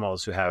with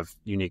mammals who have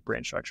unique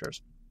brain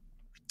structures.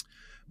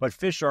 But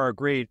fish are a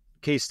great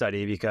case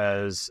study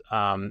because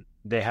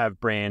they have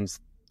brains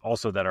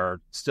also that are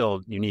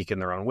still unique in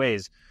their own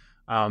ways.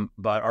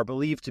 but are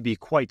believed to be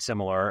quite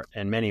similar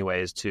in many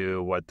ways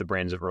to what the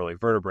brains of early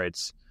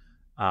vertebrates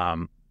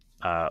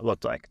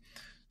looked like.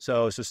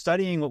 So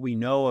studying what we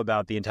know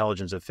about the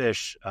intelligence of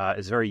fish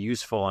is very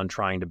useful in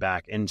trying to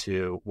back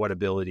into what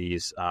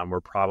abilities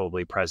were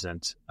probably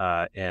present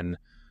in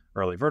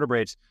early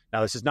vertebrates.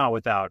 Now, this is not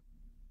without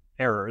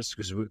errors,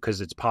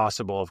 because it's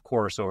possible, of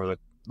course,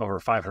 over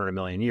 500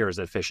 million years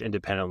that fish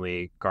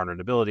independently garnered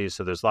abilities.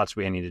 So there's lots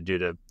we need to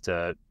do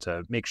to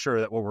make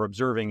sure that what we're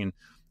observing in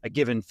a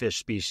given fish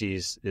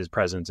species is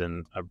present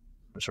in a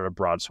sort of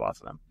broad swath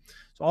of them.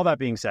 So all that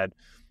being said,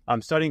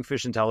 studying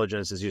fish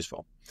intelligence is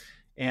useful.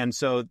 And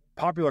so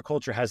popular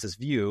culture has this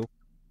view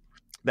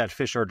that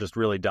fish are just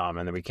really dumb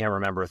and that fish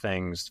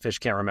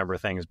can't remember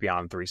things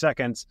beyond 3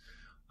 seconds.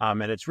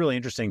 And it's really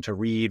interesting to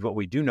read what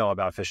we do know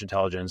about fish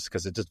intelligence,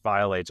 because it just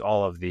violates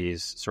all of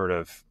these sort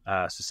of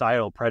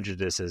societal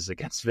prejudices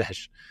against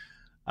fish.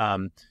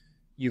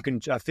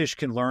 A fish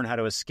can learn how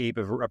to escape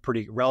a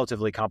pretty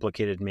relatively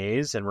complicated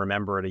maze and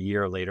remember it a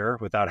year later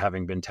without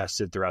having been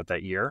tested throughout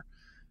that year.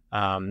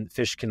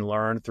 Fish can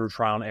learn through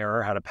trial and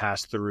error how to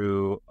pass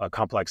through a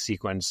complex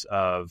sequence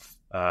of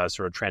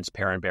sort of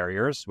transparent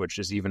barriers, which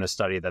is even a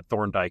study that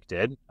Thorndike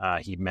did.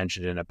 He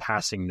mentioned in a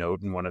passing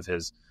note in one of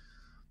his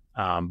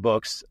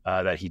books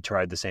that he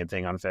tried the same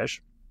thing on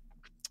fish.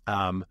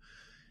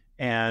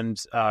 And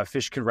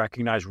fish can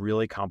recognize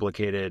really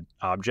complicated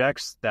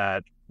objects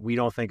that we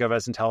don't think of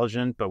as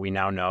intelligent, but we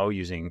now know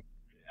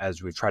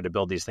as we've tried to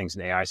build these things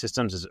in AI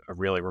systems, is a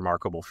really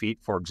remarkable feat.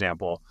 For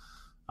example,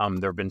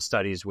 there have been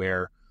studies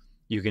where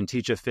you can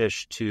teach a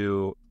fish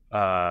to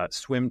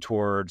swim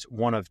towards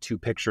one of two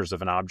pictures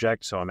of an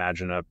object. So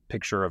imagine a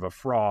picture of a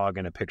frog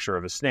and a picture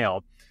of a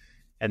snail,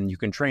 and you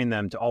can train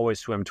them to always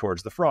swim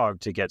towards the frog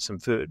to get some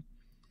food.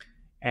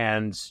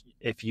 And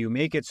if you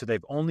make it so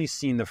they've only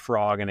seen the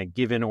frog in a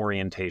given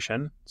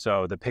orientation,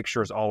 so the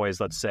picture is always,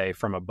 let's say,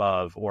 from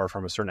above or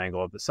from a certain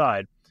angle of the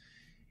side,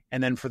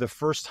 and then for the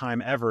first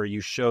time ever,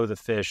 you show the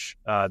fish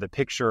the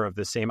picture of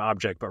the same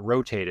object, but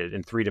rotated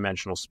in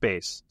 3-dimensional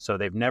space. So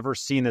they've never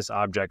seen this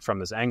object from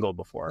this angle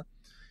before.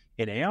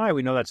 In AI,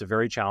 we know that's a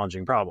very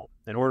challenging problem.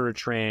 In order to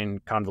train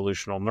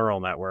convolutional neural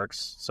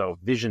networks, so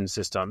vision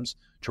systems,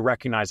 to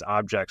recognize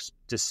objects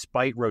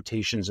despite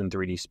rotations in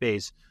 3D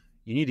space,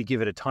 you need to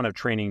give it a ton of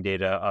training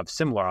data of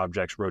similar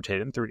objects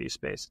rotated in 3D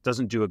space. It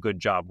doesn't do a good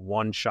job,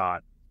 one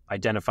shot,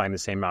 identifying the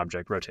same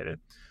object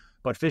rotated.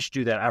 But fish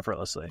do that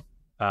effortlessly.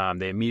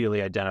 They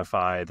immediately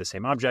identify the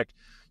same object.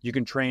 You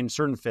can train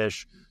certain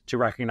fish to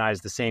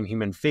recognize the same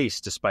human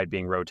face despite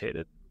being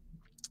rotated.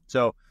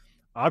 So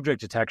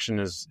object detection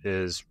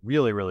is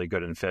really, really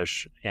good in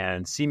fish,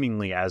 and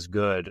seemingly as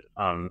good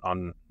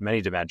on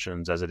many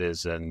dimensions as it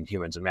is in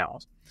humans and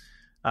mammals.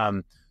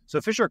 So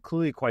fish are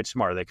clearly quite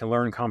smart. They can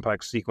learn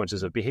complex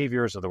sequences of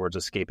behaviors, in other words,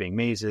 escaping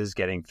mazes,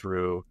 getting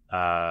through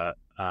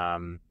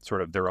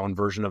sort of their own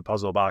version of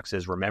puzzle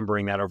boxes,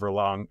 remembering that over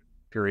long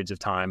periods of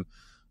time.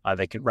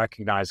 They can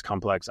recognize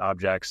complex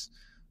objects.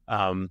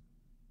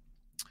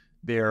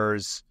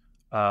 There's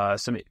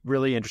some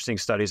really interesting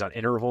studies on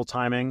interval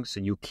timing. So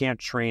you can't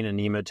train a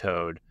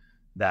nematode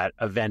that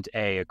event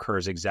A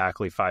occurs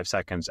exactly 5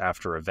 seconds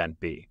after event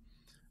B.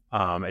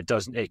 It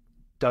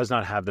does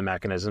not have the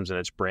mechanisms in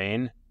its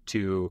brain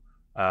to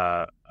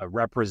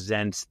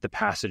represent the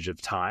passage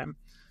of time.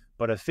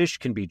 But a fish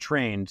can be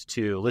trained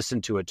to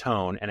listen to a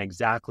tone and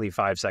exactly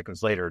 5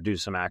 seconds later do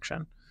some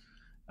action.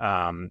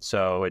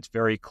 So it's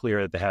very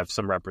clear that they have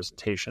some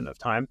representation of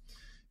time.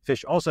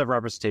 Fish also have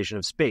representation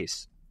of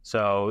space.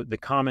 So the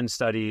common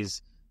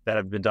studies that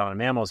have been done on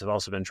mammals have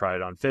also been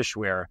tried on fish,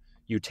 where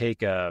you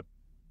take a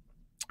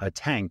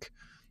tank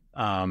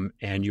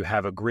and you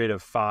have a grid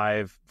of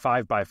 5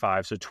 by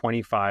 5, so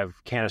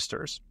 25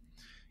 canisters.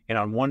 And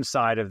on one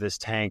side of this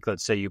tank,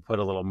 let's say you put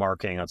a little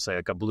marking, let's say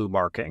like a blue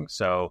marking.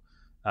 So,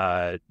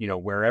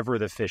 wherever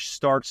the fish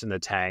starts in the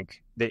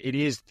tank, it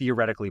is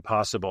theoretically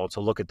possible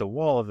to look at the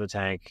wall of the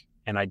tank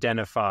and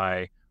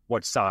identify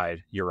what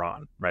side you're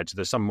on, right? So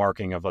there's some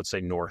marking of, let's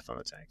say, north on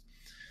the tank.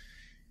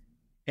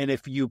 And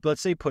if you,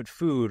 let's say, put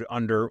food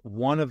under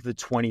one of the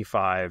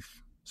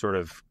 25 sort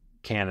of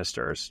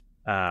canisters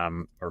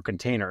or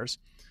containers,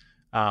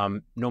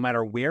 no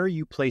matter where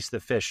you place the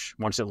fish,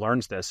 once it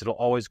learns this, it'll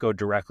always go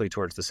directly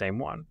towards the same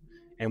one.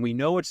 And we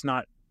know it's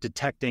not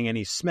detecting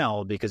any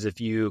smell, because if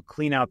you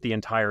clean out the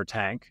entire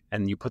tank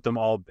and you put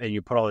all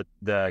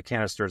the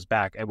canisters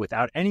back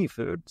without any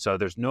food, so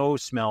there's no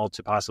smell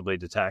to possibly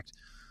detect,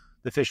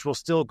 the fish will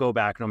still go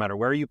back no matter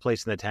where you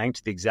place in the tank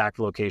to the exact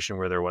location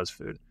where there was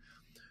food.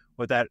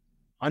 What that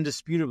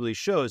undisputably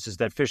shows is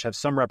that fish have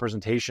some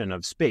representation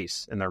of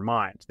space in their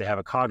mind. They have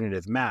a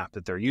cognitive map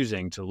that they're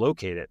using to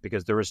locate it,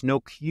 because there is no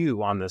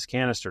cue on this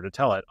canister to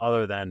tell it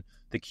other than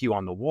the cue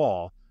on the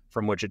wall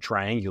from which it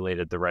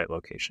triangulated the right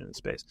location in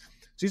space.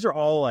 So these are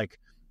all like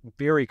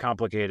very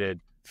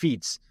complicated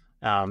feats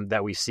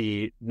that we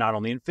see not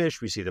only in fish,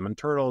 we see them in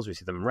turtles, we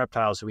see them in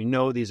reptiles. So we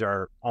know these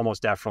are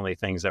almost definitely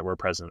things that were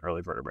present in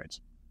early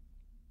vertebrates.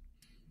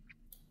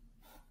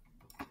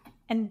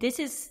 And this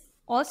is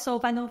also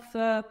one of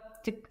the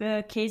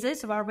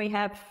cases where we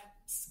have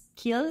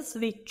skills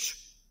which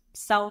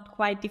sound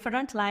quite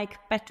different, like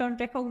pattern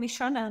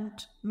recognition and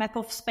map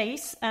of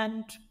space,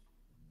 and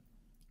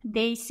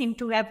they seem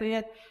to have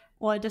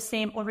all the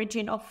same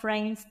origin of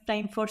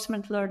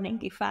reinforcement learning,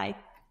 if I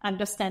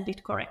understand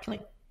it correctly.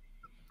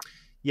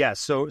 Yeah,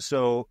 so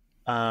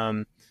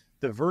the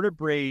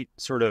vertebrate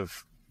sort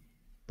of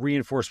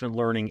reinforcement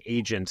learning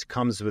agent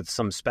comes with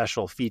some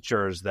special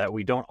features that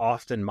we don't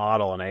often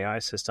model in AI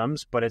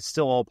systems, but it's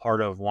still all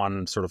part of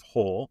one sort of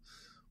whole,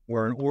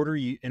 where in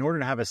order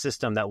to have a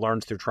system that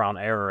learns through trial and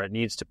error, it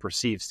needs to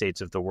perceive states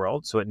of the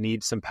world. So it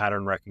needs some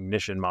pattern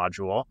recognition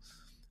module.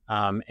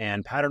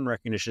 And pattern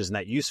recognition isn't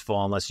that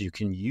useful unless you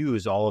can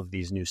use all of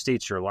these new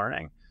states you're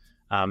learning.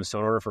 So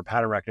in order for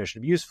pattern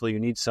recognition to be useful, you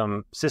need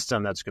some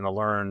system that's going to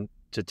learn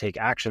to take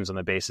actions on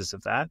the basis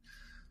of that.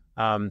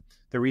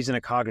 The reason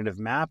a cognitive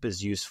map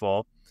is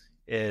useful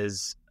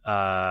is,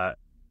 and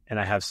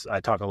I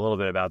talk a little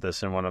bit about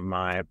this in one of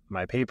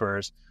my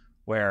papers,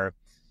 where,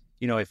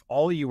 if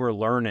all you were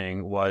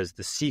learning was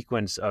the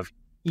sequence of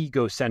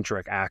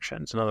egocentric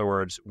actions. In other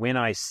words, when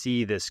I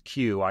see this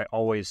cue, I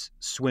always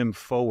swim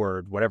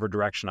forward, whatever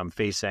direction I'm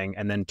facing,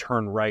 and then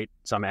turn right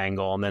some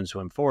angle and then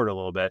swim forward a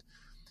little bit.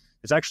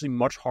 It's actually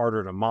much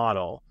harder to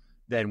model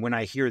than when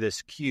I hear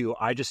this cue,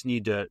 I just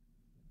need to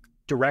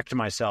direct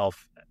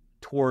myself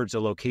towards a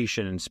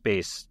location in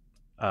space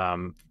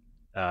some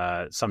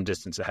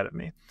distance ahead of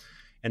me.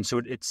 And so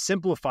it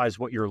simplifies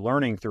what you're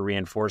learning through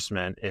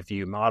reinforcement if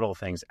you model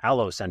things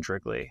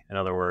allocentrically, in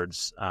other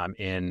words,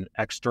 in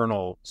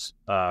external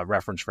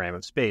reference frame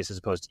of space as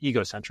opposed to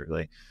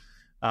egocentrically.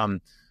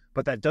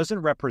 But that doesn't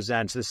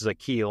represent, this is a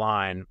key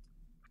line,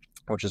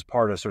 which is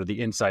part of sort of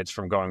the insights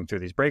from going through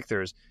these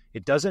breakthroughs.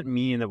 It doesn't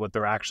mean that what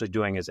they're actually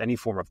doing is any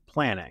form of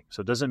planning.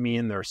 So it doesn't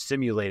mean they're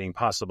simulating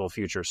possible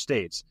future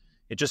states.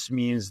 It just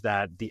means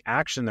that the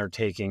action they're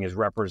taking is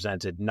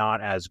represented not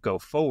as go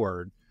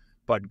forward,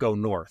 but go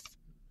north.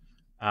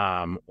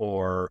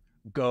 Or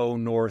go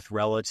north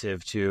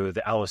relative to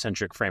the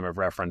allocentric frame of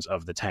reference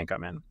of the tank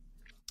I'm in.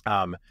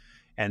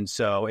 And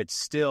so it's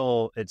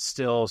still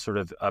sort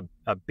of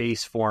a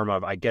base form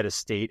of I get a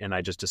state and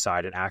I just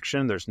decide an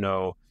action. There's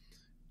no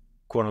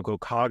quote unquote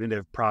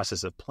cognitive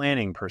process of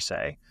planning per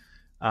se,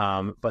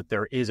 but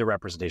there is a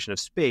representation of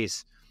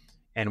space.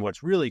 And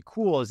what's really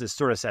cool is this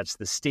sort of sets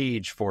the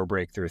stage for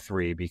Breakthrough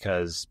 3,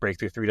 because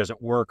Breakthrough 3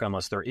 doesn't work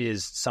unless there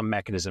is some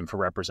mechanism for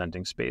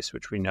representing space,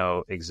 which we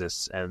know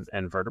exists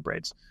in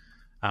vertebrates.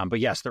 But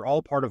yes, they're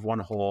all part of one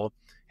whole,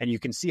 and you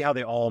can see how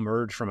they all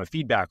emerge from a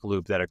feedback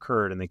loop that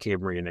occurred in the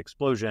Cambrian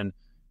explosion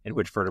in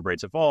which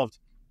vertebrates evolved,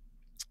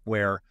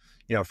 where,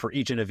 for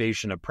each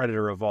innovation, a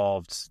predator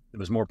evolved. There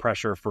was more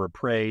pressure for a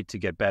prey to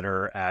get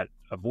better at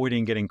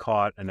avoiding getting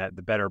caught, and that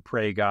the better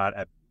prey got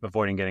at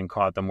avoiding getting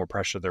caught, the more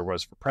pressure there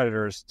was for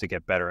predators to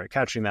get better at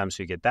catching them.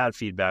 So you get that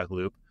feedback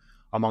loop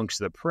amongst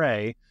the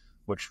prey,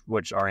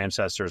 which our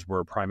ancestors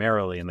were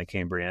primarily in the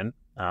Cambrian.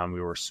 We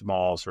were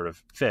small sort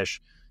of fish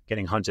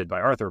getting hunted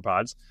by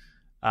arthropods.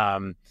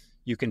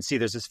 You can see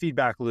there's this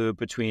feedback loop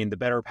between the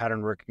better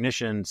pattern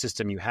recognition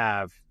system you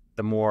have,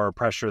 the more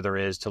pressure there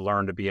is to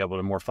learn to be able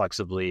to more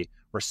flexibly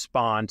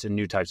respond to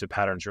new types of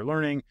patterns you're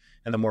learning,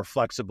 and the more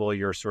flexible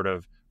your sort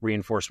of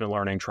reinforcement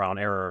learning, trial and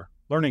error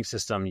learning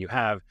system you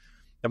have,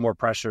 the more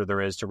pressure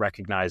there is to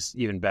recognize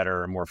even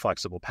better and more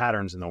flexible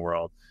patterns in the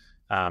world,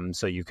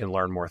 so you can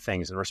learn more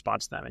things in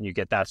response to them. And you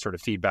get that sort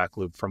of feedback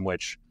loop from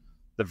which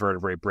the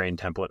vertebrate brain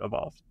template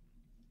evolved.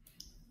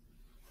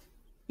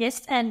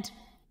 Yes, and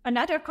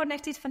another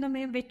connected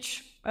phenomenon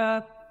which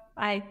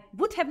I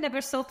would have never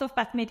thought of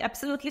but made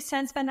absolutely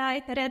sense when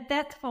I read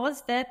that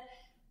was that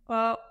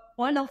all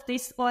of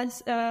this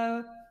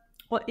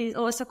is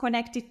also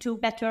connected to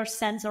better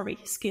sensory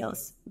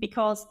skills.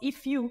 Because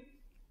if you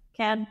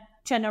can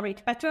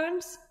generate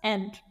patterns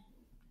and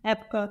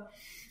have a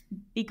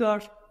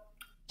bigger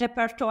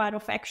repertoire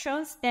of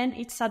actions, then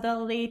it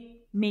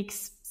suddenly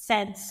makes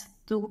sense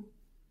to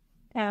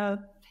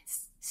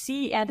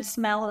see and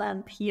smell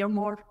and hear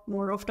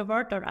more of the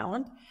world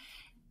around.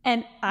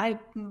 And I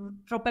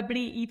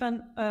probably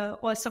even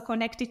also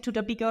connected to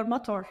the bigger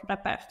motor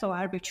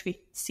repertoire, which we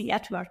see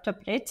at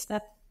vertebrates,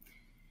 that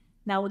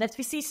now that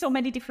we see so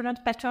many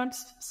different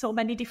patterns, so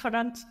many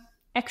different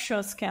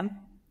actions can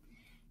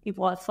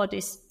evolve for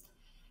this.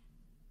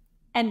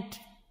 And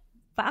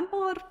one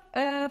more,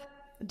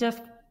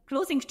 the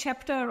closing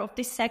chapter of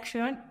this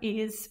section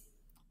is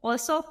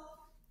also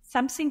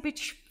something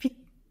which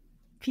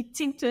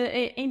fits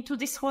into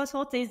this whole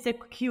thought, is the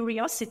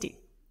curiosity,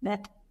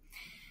 that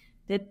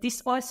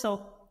this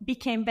also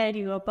became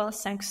valuable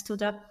thanks to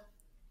the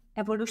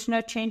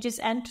evolutionary changes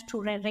and to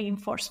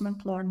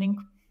reinforcement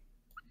learning.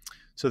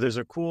 So this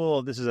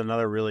is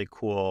another really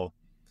cool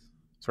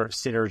sort of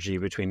synergy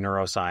between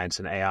neuroscience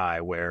and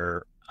AI,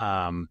 where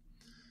a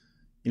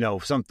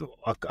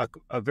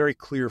very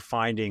clear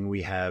finding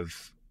we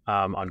have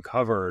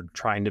uncovered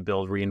trying to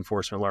build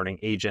reinforcement learning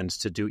agents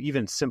to do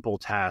even simple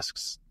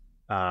tasks,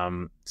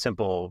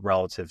 simple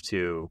relative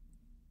to,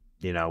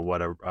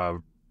 what a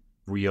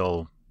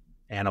real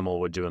animal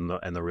would do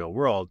in the real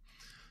world,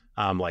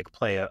 like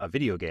play a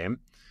video game,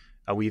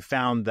 we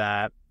found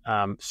that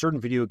certain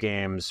video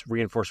games,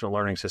 reinforcement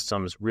learning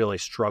systems really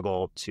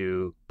struggle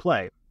to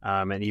play.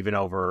 And even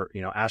over,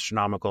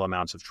 astronomical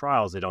amounts of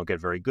trials, they don't get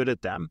very good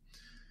at them.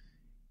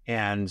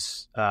 And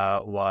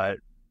what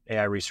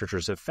AI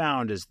researchers have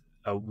found is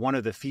one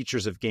of the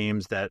features of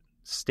games that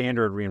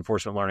standard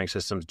reinforcement learning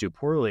systems do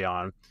poorly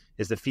on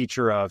is the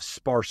feature of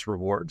sparse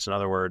rewards. In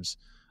other words,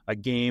 a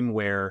game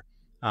where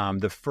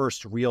the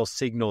first real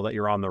signal that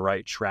you're on the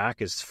right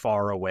track is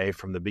far away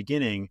from the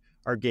beginning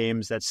are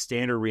games that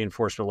standard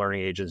reinforcement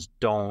learning agents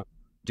don't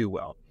do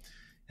well.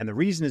 And the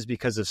reason is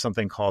because of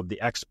something called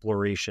the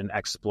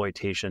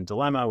exploration-exploitation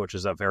dilemma, which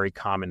is a very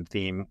common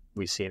theme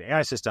we see in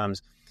AI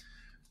systems.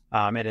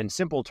 And in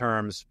simple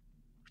terms,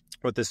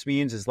 what this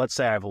means is, let's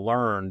say I've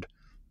learned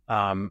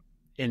when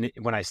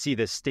I see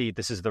this state,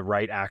 this is the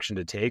right action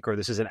to take, or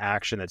this is an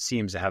action that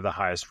seems to have the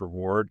highest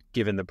reward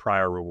given the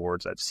prior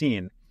rewards I've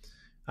seen.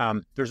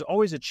 There's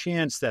always a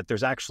chance that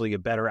there's actually a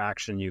better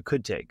action you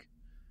could take.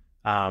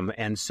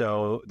 And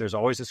so there's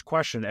always this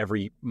question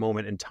every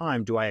moment in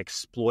time: do I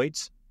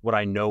exploit what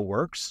I know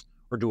works,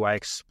 or do I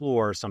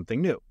explore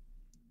something new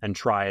and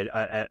try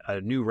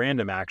a new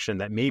random action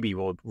that maybe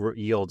will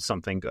yield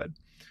something good?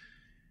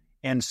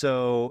 And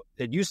so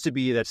it used to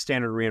be that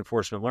standard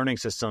reinforcement learning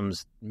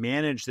systems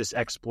manage this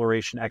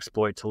exploitation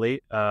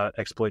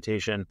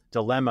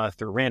dilemma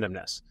through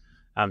randomness.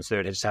 So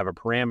they'd just have a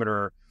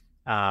parameter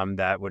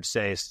that would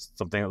say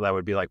something that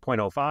would be like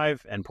 0.05,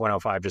 and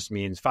 0.05 just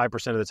means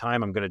 5% of the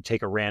time I'm going to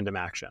take a random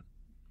action.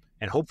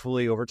 And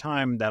hopefully over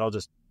time, that'll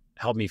just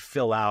help me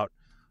fill out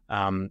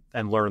and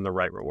learn the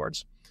right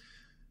rewards.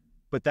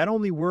 But that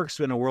only works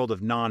in a world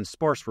of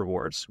non-sparse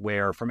rewards,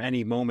 where from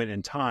any moment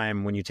in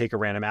time, when you take a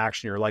random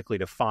action, you're likely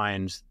to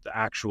find the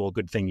actual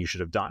good thing you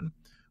should have done.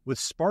 With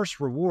sparse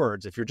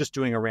rewards, if you're just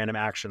doing a random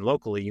action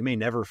locally, you may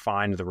never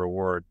find the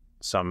reward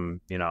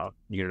some,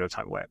 unit of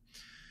time away.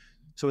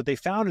 So what they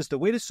found is the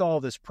way to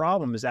solve this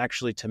problem is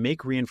actually to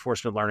make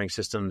reinforcement learning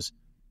systems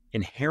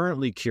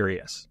inherently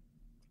curious.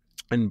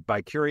 And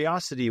by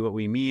curiosity, what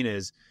we mean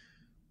is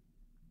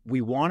we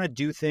want to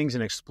do things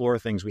and explore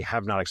things we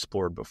have not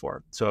explored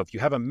before. So if you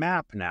have a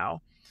map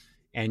now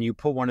and you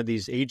put one of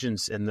these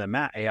agents in the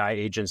map, AI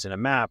agents in a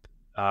map,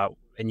 and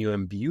you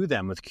imbue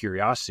them with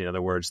curiosity, in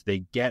other words, they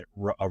get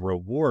a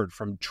reward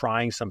from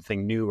trying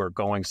something new or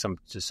going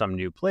to some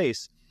new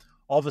place,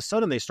 all of a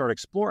sudden they start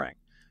exploring.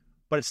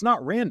 But it's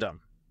not random.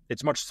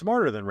 It's much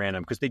smarter than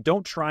random because they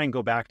don't try and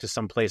go back to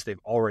some place they've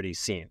already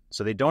seen.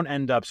 So they don't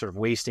end up sort of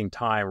wasting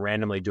time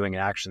randomly doing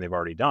an action they've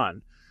already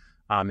done.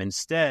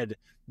 Instead,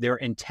 they're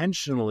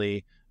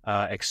intentionally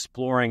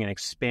exploring and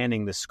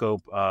expanding the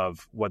scope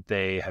of what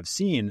they have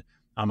seen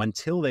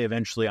until they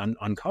eventually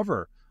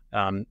uncover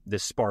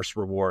this sparse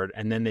reward.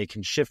 And then they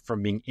can shift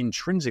from being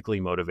intrinsically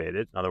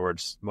motivated, in other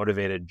words,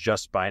 motivated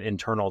just by an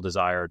internal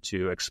desire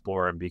to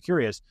explore and be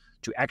curious,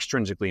 to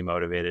extrinsically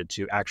motivated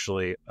to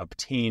actually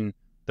obtain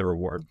the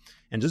reward.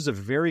 And this is a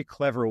very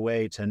clever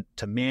way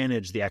to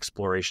manage the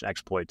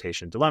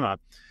exploration-exploitation dilemma.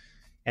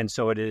 And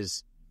so it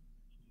is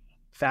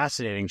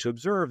fascinating to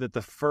observe that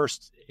the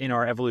first in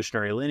our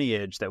evolutionary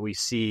lineage that we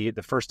see,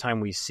 the first time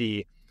we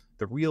see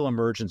the real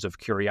emergence of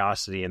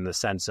curiosity in the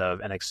sense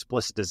of an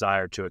explicit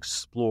desire to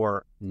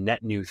explore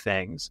net new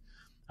things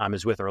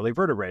is with early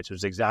vertebrates, which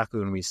is exactly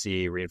when we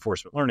see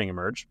reinforcement learning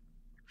emerge.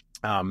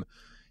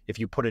 If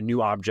you put a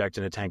new object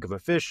in a tank of a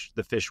fish,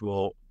 the fish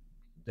will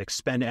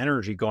expend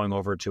energy going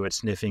over to it,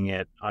 sniffing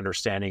it,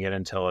 understanding it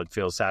until it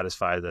feels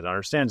satisfied that it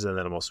understands it, and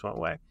then it will swim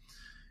away.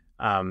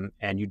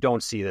 And you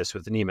don't see this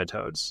with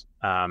nematodes.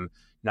 Now,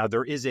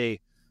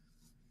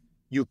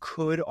 you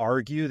could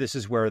argue, this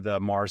is where the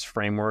Mars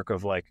framework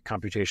of like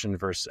computation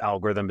versus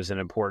algorithm is an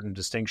important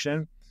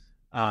distinction.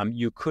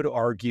 You could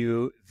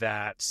argue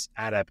that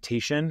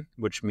adaptation,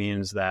 which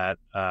means that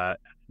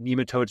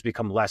nematodes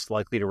become less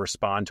likely to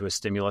respond to a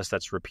stimulus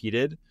that's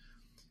repeated,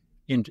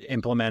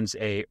 implements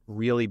a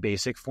really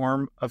basic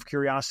form of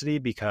curiosity,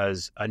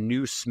 because a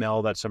new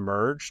smell that's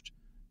emerged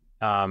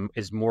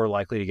is more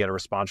likely to get a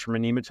response from a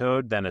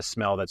nematode than a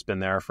smell that's been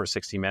there for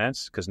 60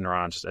 minutes, because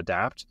neurons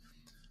adapt.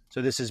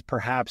 So this is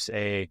perhaps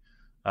a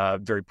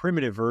very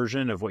primitive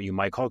version of what you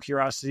might call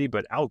curiosity,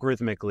 but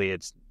algorithmically,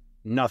 it's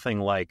nothing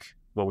like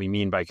what we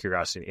mean by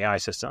curiosity in AI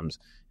systems.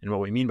 And what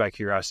we mean by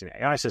curiosity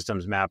in AI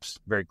systems maps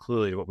very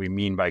clearly to what we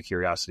mean by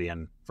curiosity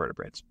in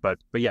vertebrates. But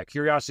yeah,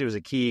 curiosity was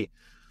a key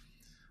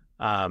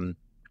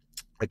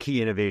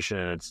innovation,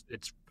 and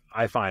it's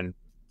I find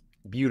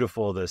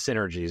beautiful the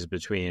synergies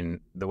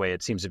between the way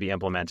it seems to be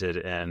implemented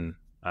in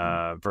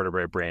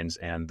vertebrate brains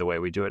and the way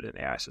we do it in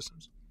AI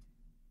systems.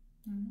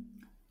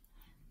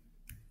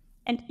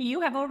 And you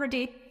have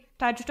already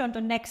touched on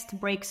the next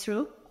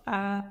breakthrough,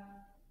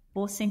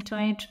 both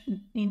into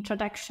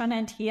introduction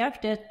and here,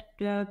 that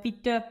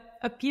with the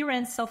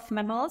appearance of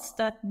mammals,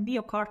 the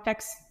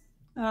neocortex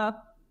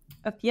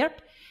appeared,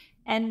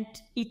 and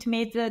it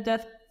made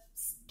the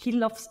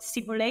skill of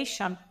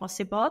simulation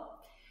possible,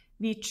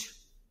 which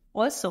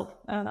also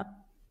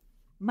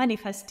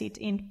manifested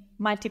in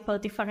multiple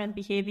different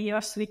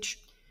behaviors, which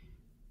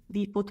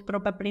we would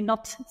probably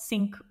not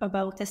think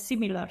about as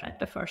similar at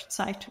the first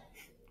sight.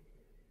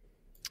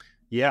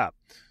 Yeah.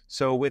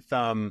 So with,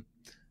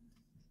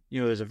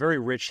 there's a very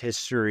rich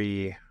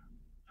history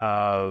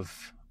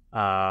of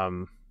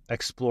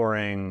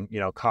exploring,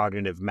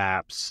 cognitive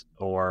maps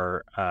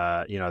or,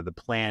 the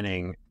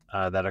planning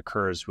that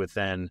occurs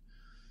within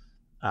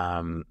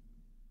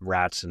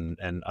rats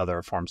and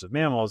other forms of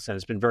mammals. And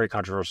it's been very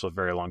controversial for a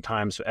very long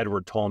time. So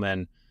Edward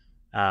Tolman,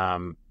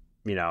 I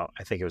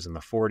think it was in the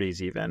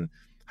 40s even,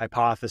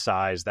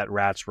 hypothesized that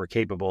rats were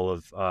capable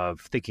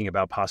of thinking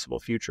about possible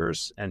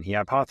futures. And he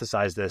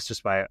hypothesized this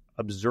just by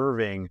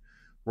observing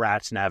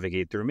rats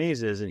navigate through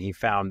mazes. And he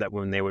found that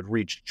when they would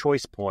reach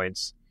choice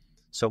points,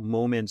 so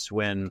moments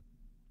when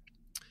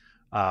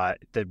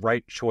the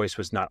right choice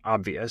was not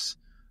obvious,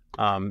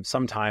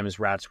 sometimes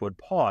rats would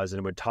pause and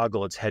it would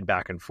toggle its head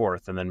back and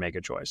forth and then make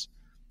a choice.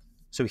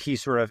 So he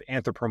sort of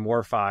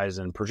anthropomorphized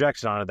and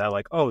projected on it that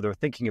like, oh, they're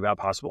thinking about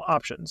possible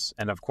options.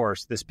 And of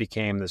course, this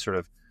became the sort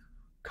of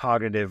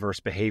cognitive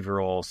versus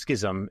behavioral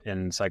schism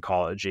in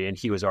psychology. And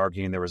he was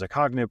arguing there was a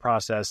cognitive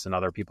process and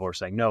other people were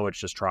saying, no, it's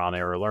just trial and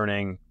error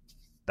learning.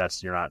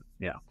 That's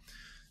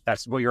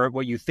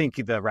what you think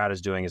the rat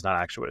is doing is not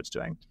actually what it's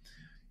doing.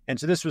 And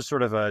so this was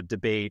sort of a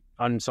debate,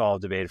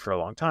 unsolved debate for a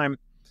long time.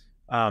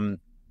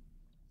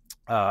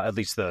 At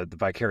least the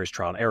vicarious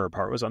trial and error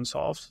part was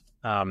unsolved.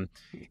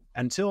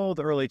 Until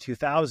the early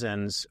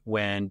 2000s,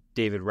 when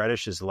David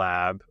Reddish's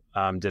lab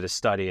did a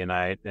study, and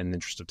in the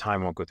interest of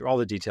time, won't go through all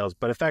the details,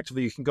 but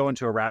effectively you can go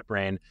into a rat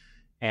brain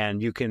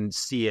and you can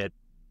see it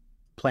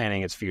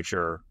planning its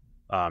future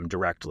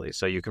directly.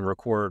 So you can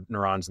record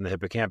neurons in the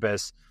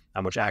hippocampus,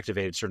 which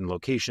activated certain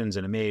locations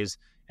in a maze.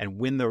 And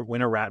when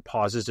a rat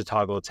pauses to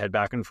toggle its head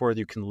back and forth,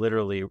 you can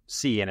literally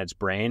see in its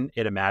brain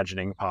it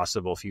imagining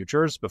possible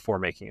futures before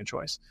making a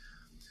choice.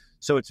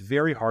 So it's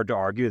very hard to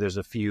argue. There's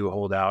a few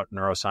holdout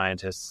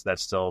neuroscientists that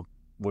still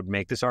would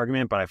make this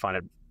argument, but I find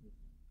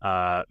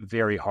it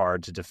very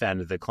hard to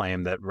defend the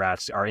claim that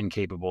rats are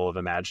incapable of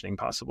imagining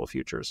possible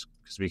futures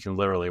because we can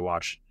literally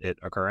watch it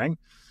occurring.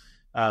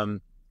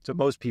 So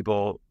most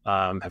people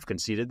have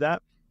conceded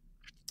that.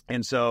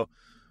 And so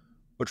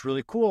what's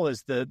really cool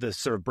is the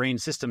sort of brain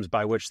systems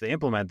by which they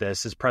implement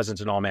this is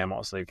present in all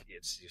mammals. Like you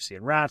see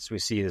in rats, we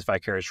see this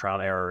vicarious trial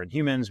and error in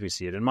humans, we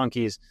see it in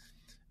monkeys.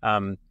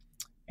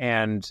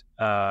 And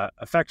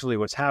effectively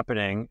what's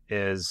happening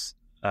is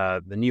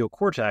the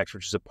neocortex,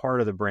 which is a part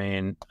of the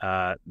brain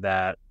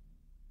that,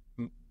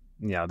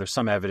 there's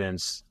some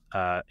evidence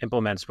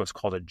implements what's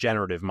called a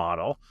generative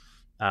model,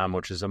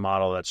 which is a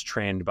model that's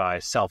trained by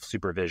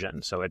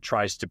self-supervision. So it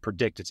tries to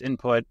predict its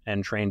input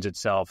and trains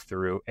itself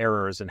through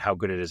errors and how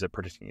good it is at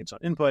predicting its own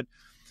input,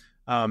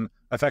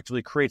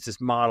 effectively creates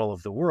this model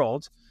of the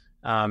world.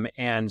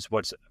 And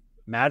what's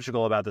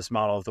magical about this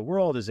model of the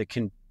world is it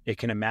can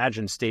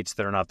imagine states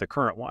that are not the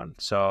current one.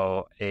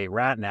 So a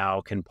rat now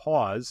can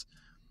pause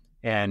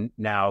and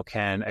now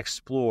can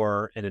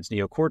explore in its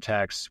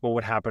neocortex, what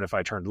would happen if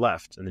I turned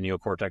left? And the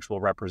neocortex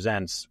will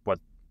represent what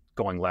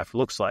going left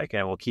looks like,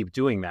 and it will keep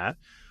doing that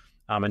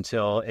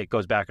until it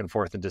goes back and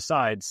forth and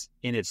decides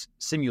in its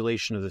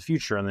simulation of the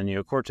future in the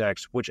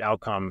neocortex which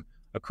outcome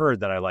occurred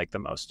that I like the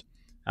most.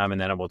 And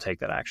then it will take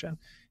that action.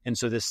 And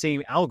so the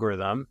same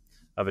algorithm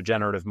of a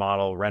generative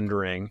model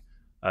rendering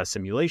a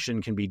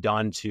simulation can be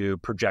done to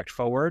project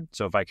forward,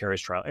 so vicarious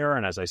trial error.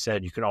 And as I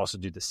said, you can also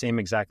do the same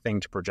exact thing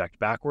to project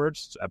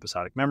backwards, so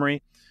episodic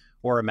memory,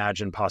 or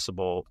imagine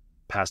possible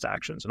past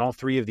actions. And all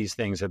three of these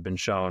things have been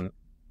shown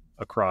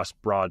across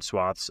broad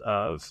swaths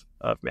of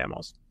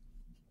mammals.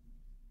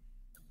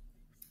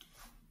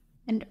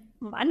 And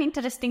one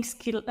interesting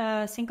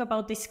thing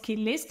about this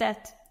skill is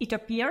that it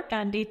appeared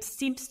and it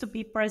seems to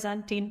be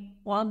present in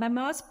all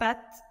mammals, but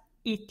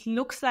it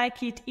looks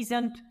like it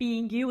isn't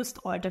being used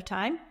all the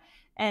time.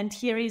 And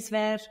here is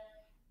where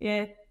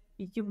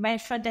you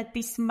mentioned that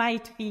this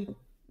might be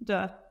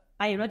the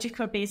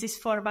biological basis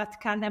for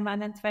what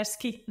Kahneman and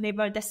Tversky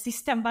labeled as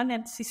System 1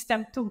 and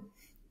System 2.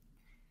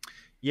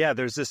 Yeah,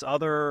 there's this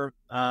other,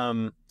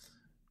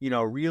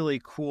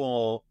 really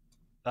cool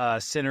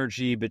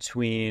synergy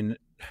between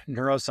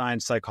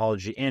neuroscience,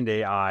 psychology, and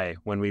AI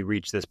when we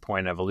reach this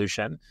point in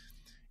evolution.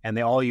 And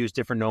they all use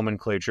different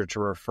nomenclature to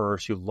refer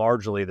to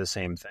largely the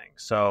same thing.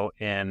 So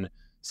in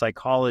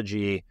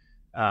psychology,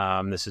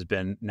 this has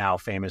been now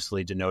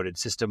famously denoted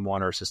System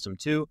 1 or System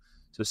 2.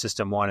 So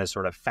System 1 is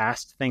sort of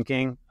fast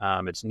thinking.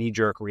 It's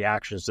knee-jerk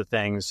reactions to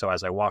things. So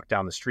as I walk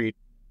down the street,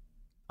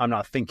 I'm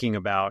not thinking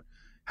about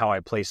how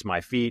I place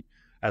my feet.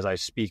 As I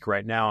speak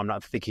right now, I'm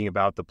not thinking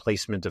about the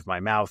placement of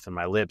my mouth and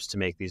my lips to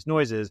make these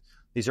noises.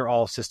 These are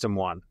all System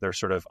 1. They're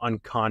sort of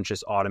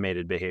unconscious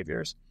automated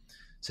behaviors.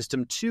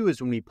 System 2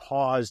 is when we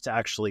pause to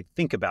actually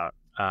think about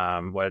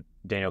what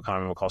Daniel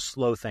Kahneman will call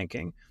slow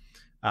thinking.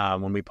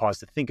 When we pause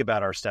to think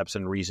about our steps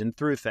and reason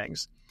through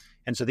things.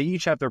 And so they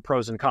each have their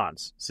pros and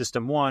cons.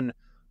 System 1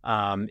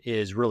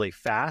 is really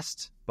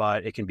fast,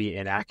 but it can be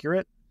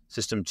inaccurate.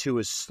 System 2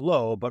 is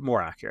slow, but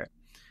more accurate.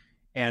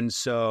 And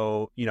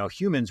so,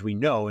 humans, we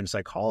know in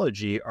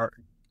psychology, are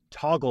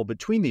toggle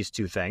between these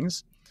two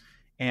things.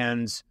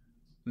 And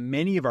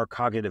many of our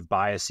cognitive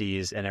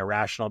biases and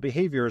irrational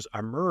behaviors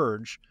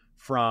emerge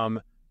from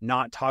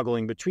not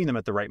toggling between them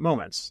at the right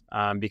moments,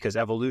 because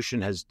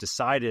evolution has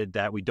decided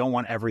that we don't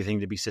want everything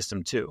to be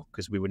system 2,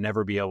 because we would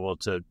never be able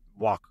to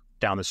walk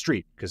down the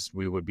street because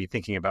we would be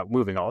thinking about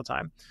moving all the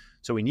time.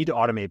 So we need to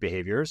automate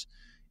behaviors.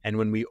 And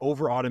when we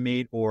over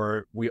automate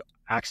or we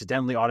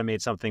accidentally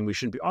automate something we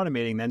shouldn't be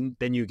automating,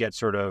 then you get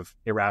sort of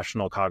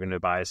irrational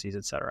cognitive biases,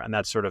 et cetera. And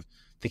that's sort of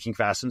Thinking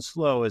Fast and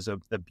Slow is a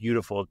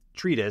beautiful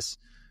treatise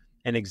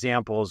and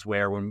examples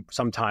where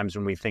sometimes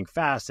when we think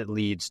fast, it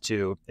leads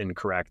to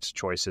incorrect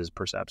choices,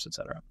 percepts, et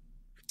cetera.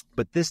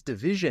 But this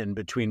division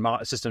between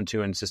system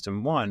 2 and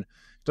system 1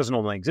 doesn't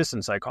only exist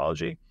in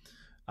psychology.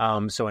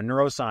 So in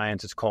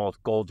neuroscience, it's called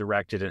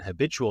goal-directed and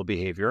habitual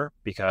behavior,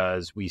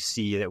 because we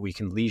see that we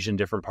can lesion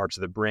different parts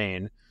of the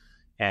brain,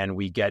 and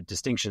we get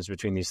distinctions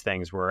between these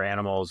things where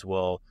animals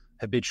will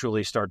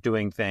habitually start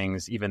doing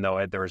things even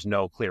though there is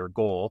no clear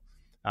goal.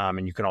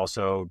 And you can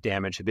also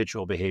damage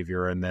habitual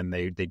behavior, and then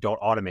they don't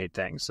automate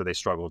things, so they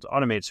struggle to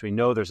automate. So we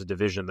know there's a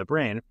division of the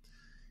brain.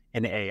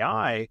 In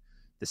AI,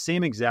 the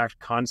same exact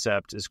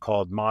concept is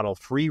called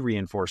model-free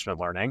reinforcement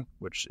learning,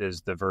 which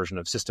is the version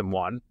of system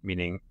 1,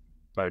 meaning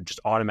by just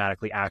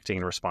automatically acting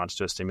in response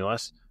to a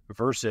stimulus,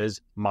 versus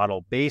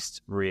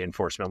model-based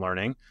reinforcement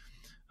learning,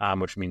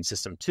 which means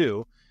system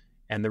 2.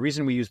 And the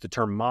reason we use the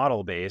term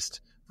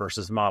model-based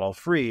versus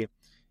model-free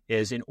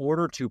is in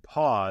order to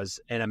pause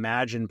and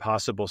imagine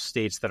possible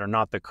states that are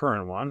not the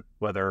current one,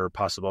 whether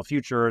possible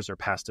futures or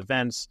past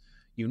events,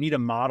 you need a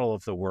model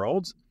of the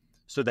world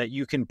so that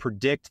you can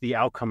predict the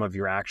outcome of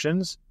your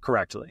actions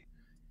correctly.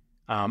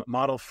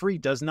 Model-free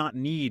does not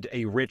need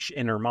a rich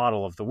inner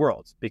model of the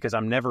world, because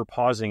I'm never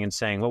pausing and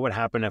saying, what would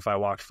happen if I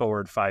walked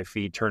forward 5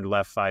 feet, turned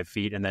left 5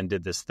 feet, and then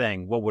did this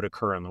thing? What would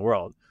occur in the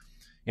world?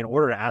 In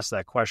order to ask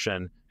that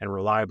question and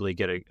reliably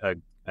get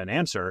an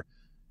answer,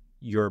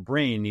 your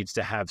brain needs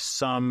to have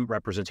some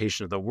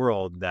representation of the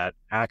world that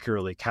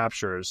accurately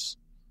captures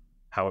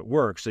how it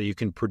works, so you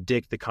can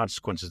predict the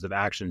consequences of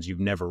actions you've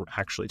never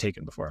actually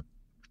taken before.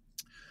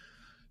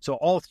 So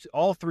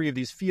all three of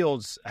these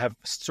fields have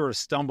sort of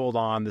stumbled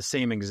on the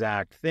same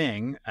exact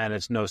thing, and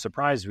it's no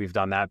surprise we've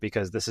done that,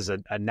 because this is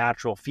a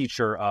natural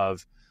feature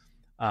of,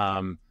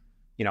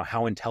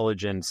 how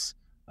intelligence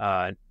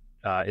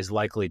is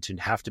likely to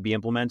have to be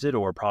implemented,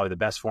 or probably the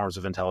best forms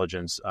of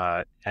intelligence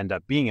end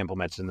up being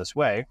implemented in this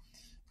way,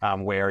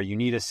 where you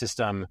need a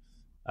system.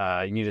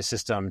 You need a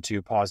system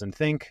to pause and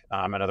think.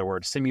 In other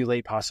words,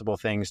 simulate possible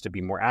things to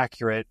be more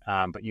accurate,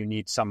 but you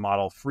need some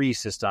model-free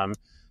system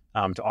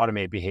to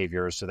automate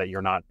behaviors so that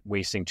you're not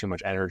wasting too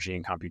much energy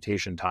and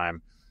computation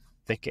time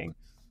thinking.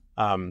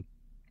 And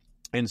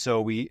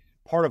so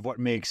part of what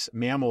makes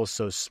mammals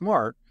so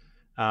smart,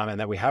 and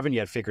that we haven't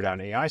yet figured out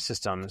in AI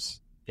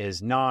systems,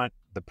 is not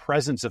the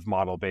presence of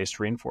model-based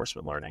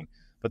reinforcement learning,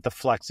 but the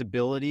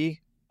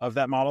flexibility of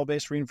that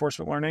model-based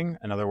reinforcement learning.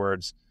 In other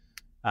words,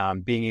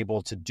 being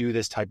able to do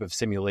this type of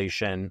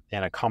simulation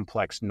in a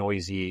complex,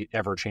 noisy,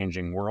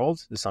 ever-changing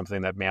world is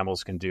something that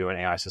mammals can do and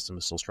AI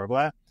systems still struggle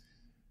at.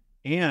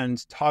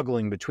 And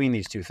toggling between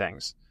these two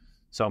things.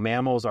 So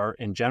mammals are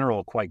in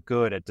general quite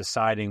good at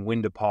deciding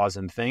when to pause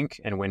and think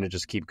and when to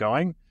just keep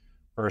going,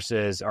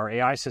 versus our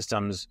AI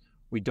systems,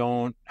 we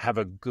don't have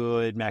a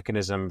good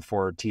mechanism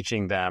for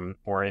teaching them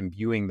or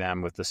imbuing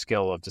them with the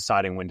skill of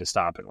deciding when to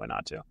stop and when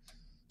not to.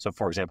 So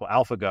for example,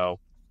 AlphaGo,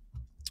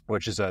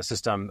 which is a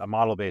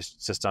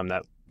model-based system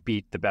that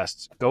beat the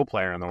best Go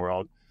player in the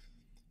world,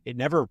 it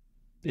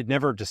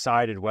never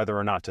decided whether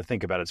or not to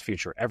think about its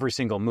future. Every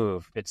single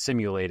move, it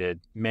simulated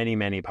many,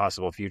 many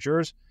possible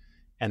futures,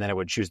 and then it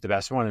would choose the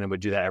best one, and it would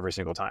do that every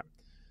single time.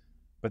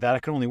 But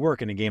that can only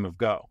work in a game of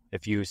Go.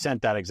 If you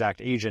sent that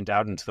exact agent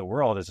out into the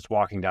world as it's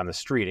walking down the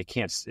street,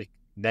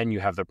 then you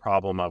have the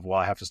problem of,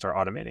 I have to start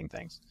automating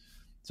things.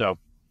 So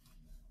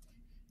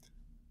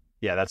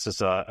yeah, that's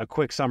just a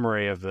quick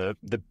summary of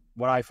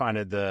what I find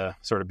the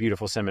sort of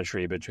beautiful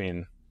symmetry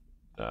between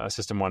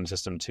system 1 and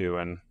system 2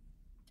 and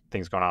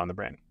things going on in the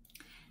brain.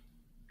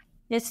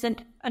 Yes,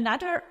 and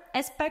another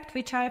aspect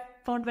which I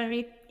found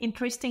very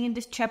interesting in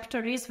this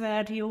chapter is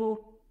where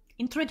you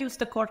introduce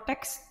the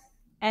cortex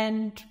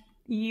and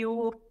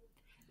you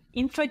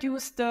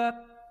introduce the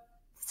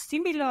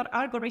similar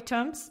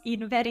algorithms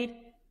in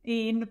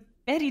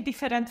very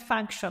different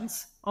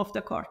functions of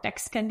the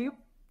cortex. Can you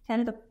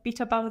tell a bit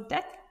about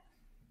that?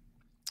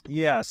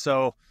 Yeah,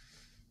 so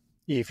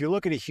if you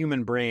look at a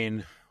human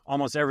brain,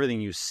 almost everything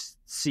you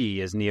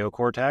see is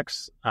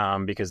neocortex,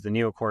 because the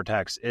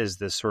neocortex is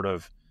this sort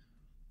of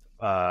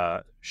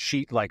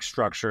sheet-like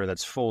structure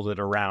that's folded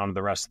around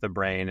the rest of the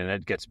brain, and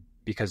it gets,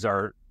 because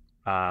our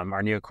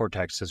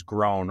neocortex has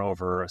grown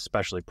over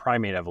especially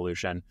primate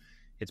evolution,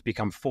 it's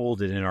become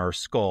folded in our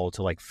skull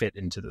to fit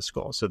into the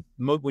skull. So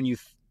when you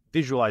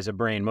visualize a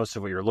brain, most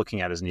of what you're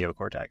looking at is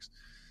neocortex.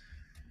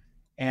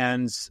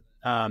 And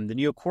the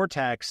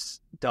neocortex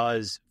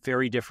does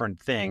very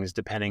different things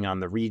depending on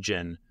the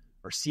region,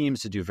 or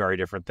seems to do very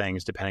different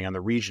things depending on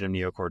the region of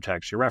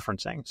neocortex you're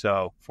referencing.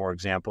 So, for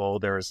example,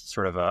 there's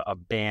sort of a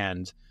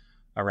band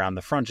around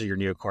the front of your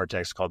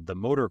neocortex called the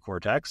motor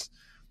cortex.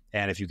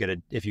 And if you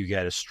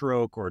get a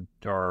stroke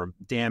or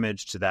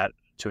damage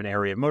to an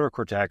area of motor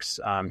cortex,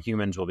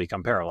 humans will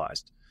become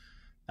paralyzed.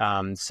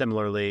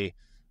 Similarly,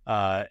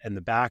 in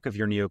the back of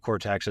your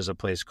neocortex is a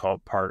place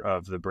called part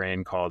of the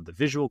brain called the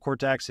visual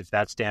cortex. If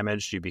that's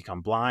damaged, you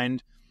become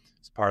blind.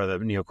 It's part of the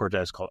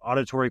neocortex called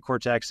auditory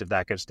cortex. If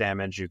that gets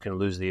damaged, you can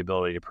lose the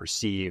ability to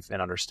perceive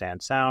and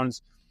understand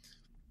sounds.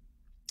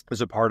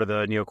 There's a part of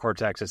the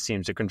neocortex that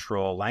seems to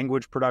control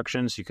language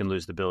production, so you can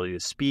lose the ability to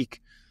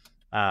speak.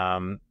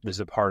 There's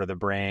a part of the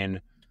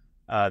brain,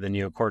 the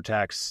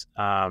neocortex,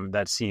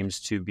 that seems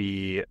to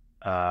be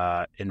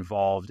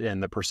involved in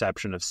the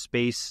perception of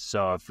space.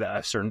 So if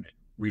a certain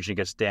region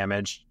gets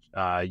damaged,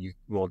 you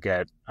will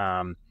get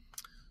a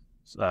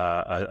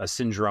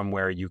syndrome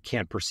where you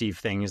can't perceive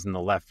things in the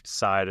left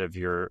side of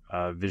your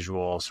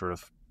visual sort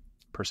of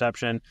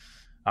perception,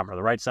 or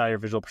the right side of your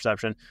visual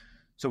perception.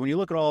 So when you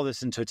look at all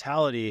this in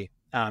totality,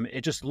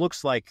 it just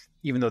looks like,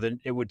 even though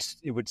it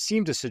would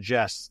seem to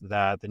suggest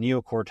that the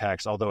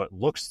neocortex, although it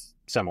looks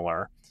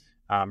similar,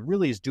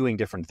 really is doing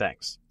different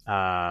things.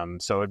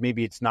 So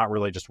maybe it's not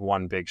really just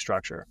one big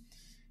structure.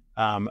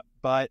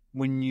 But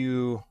when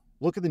you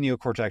look at the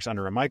neocortex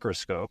under a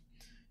microscope,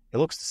 it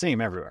looks the same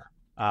everywhere,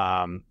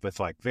 with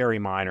like very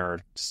minor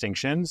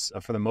distinctions.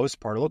 For the most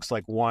part, it looks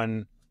like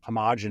one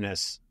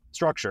homogeneous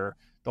structure.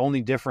 The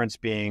only difference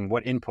being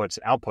what inputs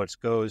and outputs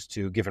goes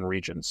to given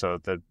regions. So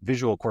the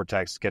visual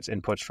cortex gets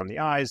inputs from the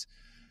eyes.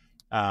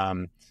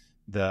 The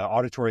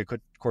auditory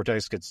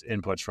cortex gets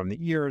inputs from the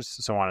ears,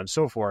 so on and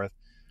so forth.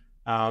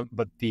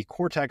 But the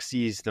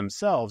cortexes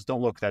themselves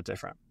don't look that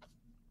different.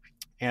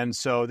 And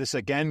so this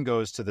again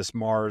goes to this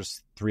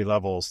Mars 3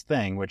 levels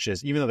thing, which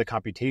is even though the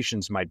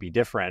computations might be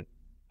different,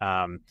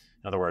 in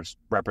other words,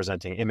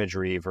 representing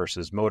imagery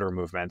versus motor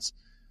movements,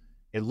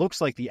 it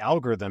looks like the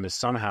algorithm is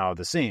somehow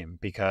the same,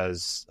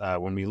 because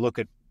when we look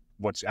at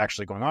what's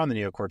actually going on in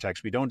the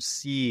neocortex, we don't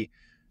see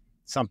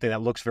something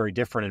that looks very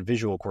different in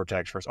visual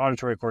cortex versus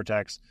auditory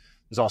cortex.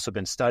 There's also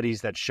been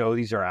studies that show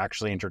these are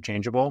actually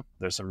interchangeable.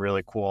 There's some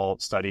really cool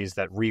studies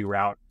that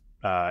reroute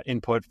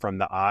input from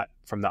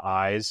the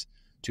eyes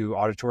to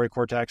auditory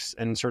cortex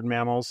in certain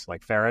mammals,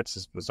 like ferrets.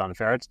 This was done in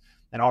ferrets,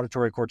 and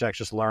auditory cortex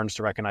just learns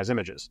to recognize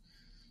images.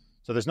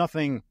 So there's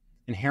nothing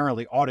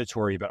inherently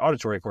auditory, but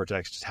auditory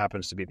cortex just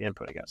happens to be the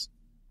input, I guess.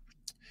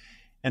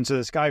 And so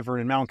this guy,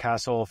 Vernon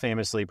Mountcastle,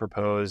 famously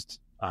proposed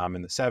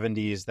in the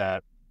 70s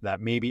that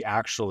maybe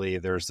actually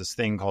there's this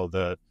thing called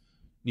the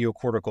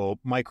neocortical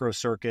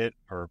microcircuit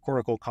or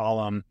cortical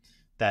column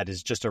that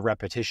is just a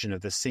repetition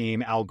of the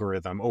same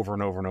algorithm over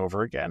and over and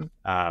over again.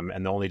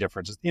 And the only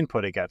difference is the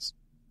input it gets.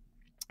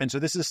 And so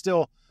this is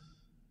still,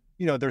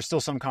 there's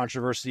still some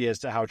controversy as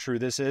to how true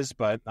this is,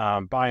 but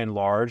by and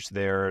large,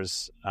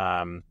 there's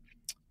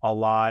a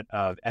lot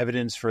of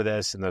evidence for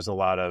this, and there's a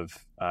lot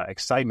of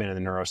excitement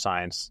in the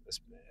neuroscience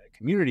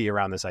community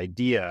around this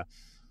idea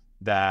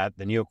that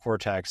the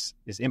neocortex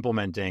is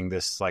implementing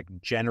this like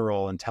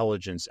general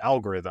intelligence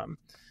algorithm,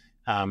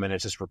 and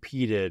it's just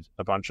repeated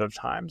a bunch of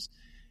times.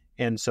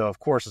 And so, of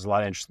course, there's a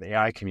lot of interest in the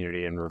AI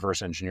community in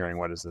reverse engineering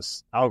what is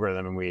this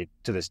algorithm, and we,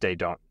 to this day,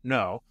 don't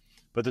know.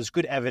 But there's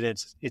good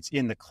evidence it's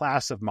in the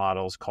class of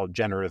models called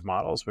generative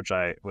models, which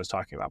I was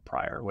talking about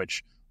prior,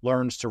 which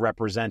learns to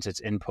represent its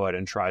input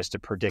and tries to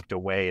predict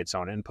away its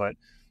own input.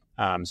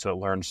 So it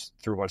learns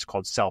through what's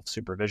called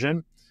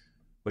self-supervision,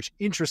 which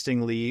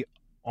interestingly,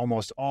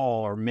 almost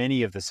all or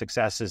many of the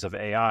successes of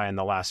AI in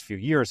the last few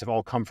years have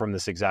all come from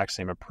this exact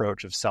same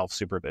approach of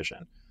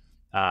self-supervision.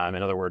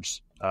 In other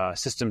words,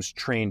 systems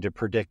trained to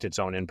predict its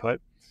own input.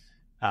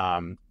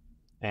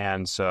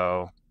 And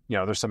so,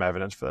 there's some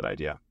evidence for that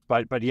idea.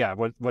 But yeah,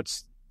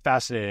 what's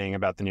fascinating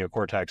about the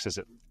neocortex is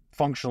it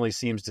functionally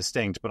seems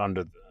distinct, but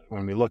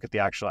when we look at the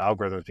actual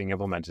algorithms being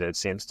implemented, it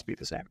seems to be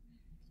the same.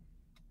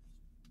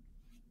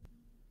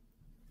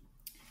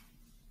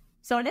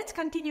 So let's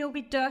continue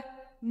with the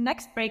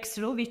next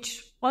breakthrough,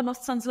 which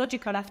almost sounds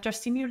logical after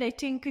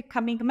simulating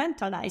coming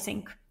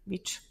mentalizing,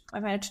 which I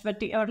mentioned with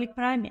the early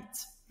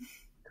primates.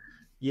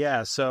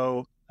 Yeah,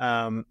 so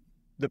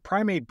the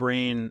primate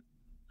brain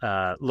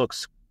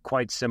looks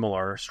quite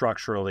similar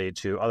structurally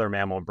to other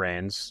mammal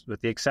brains,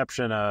 with the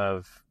exception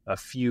of a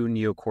few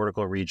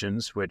neocortical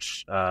regions,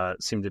 which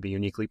seem to be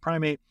uniquely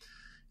primate.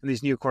 And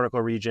these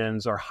neocortical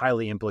regions are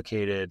highly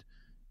implicated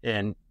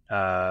in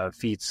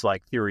feats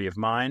like theory of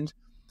mind.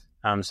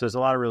 So there's a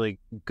lot of really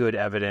good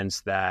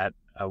evidence that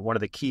one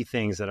of the key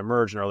things that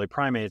emerged in early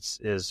primates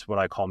is what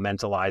I call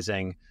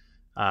mentalizing,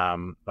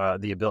 the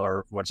ability,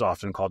 or what's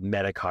often called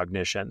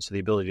metacognition, so the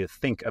ability to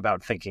think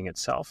about thinking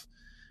itself.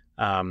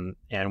 And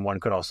one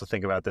could also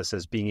think about this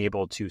as being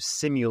able to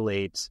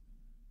simulate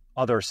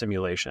other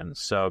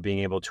simulations. So being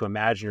able to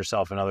imagine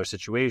yourself in another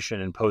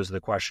situation and pose the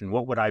question,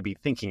 what would I be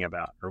thinking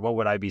about? Or what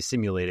would I be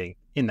simulating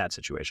in that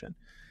situation?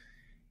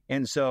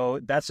 And so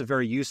that's a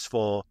very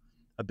useful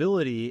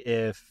ability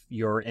if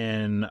you're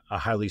in a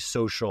highly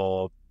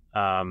social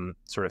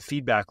sort of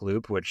feedback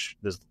loop, which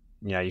there's,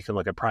 you can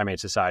look at primate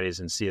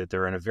societies and see that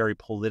they're in a very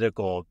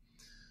political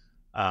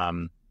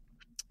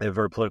they have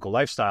very political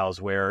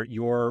lifestyles where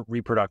your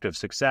reproductive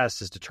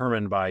success is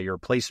determined by your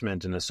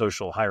placement in a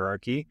social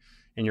hierarchy,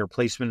 and your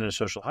placement in a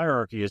social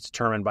hierarchy is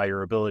determined by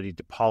your ability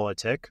to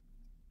politic.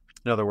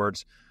 In other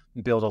words,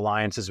 build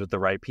alliances with the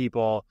right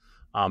people,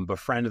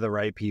 befriend the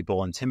right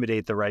people,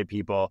 intimidate the right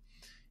people.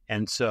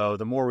 And so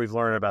the more we've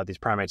learned about these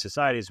primate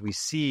societies, we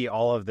see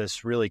all of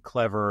this really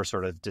clever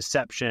sort of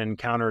deception,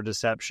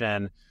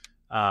 counter-deception,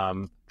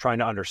 trying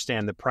to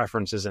understand the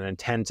preferences and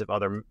intent of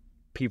other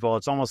people.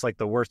 It's almost like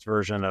the worst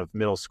version of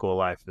middle school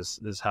life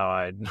is how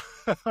I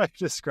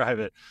describe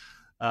it.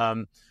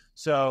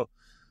 So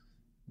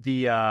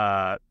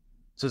there's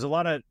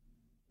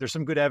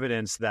some good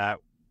evidence that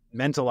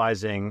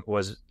mentalizing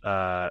was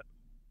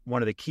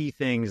one of the key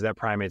things that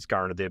primates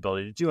garnered the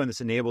ability to do, and this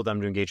enabled them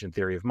to engage in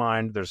theory of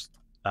mind. There's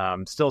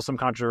still some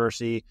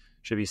controversy,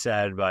 should be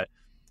said, but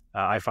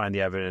I find the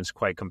evidence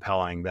quite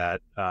compelling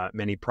that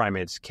many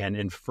primates can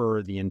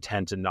infer the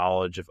intent and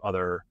knowledge of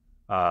other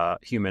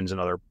humans and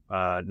other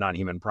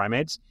non-human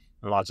primates.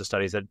 And lots of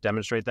studies that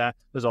demonstrate that.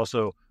 There's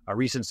also a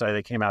recent study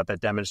that came out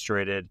that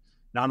demonstrated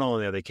not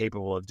only are they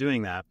capable of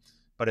doing that,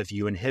 but if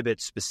you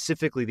inhibit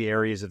specifically the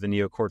areas of the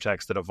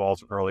neocortex that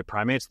evolved in early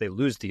primates, they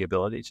lose the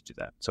ability to do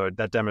that. So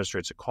that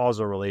demonstrates a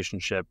causal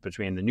relationship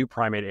between the new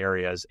primate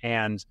areas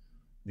and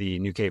the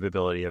new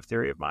capability of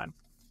theory of mind.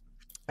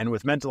 And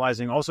with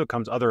mentalizing also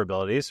comes other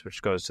abilities,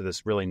 which goes to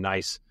this really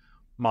nice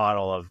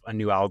model of a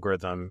new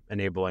algorithm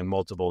enabling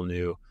multiple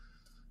new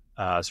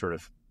sort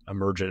of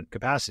emergent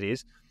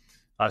capacities.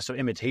 So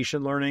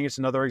imitation learning is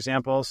another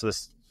example. So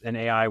this in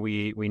AI,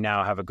 we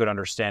now have a good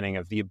understanding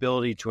of the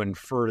ability to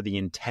infer the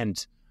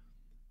intent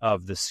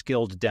of the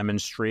skilled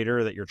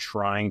demonstrator that you're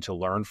trying to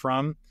learn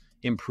from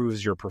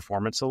improves your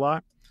performance a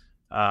lot.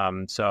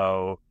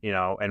 So,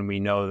 and we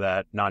know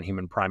that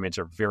non-human primates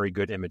are very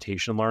good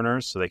imitation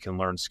learners, so they can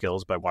learn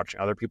skills by watching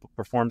other people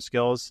perform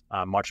skills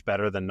much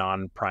better than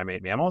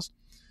non-primate mammals,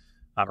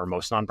 or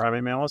most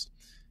non-primate mammals.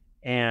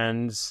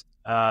 And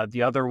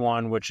the other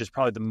one, which is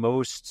probably the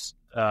most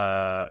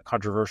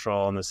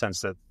controversial in the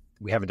sense that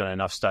we haven't done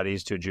enough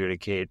studies to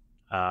adjudicate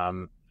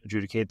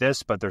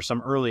this, but there's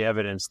some early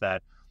evidence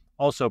that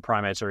also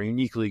primates are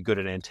uniquely good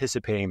at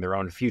anticipating their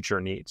own future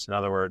needs. In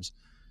other words,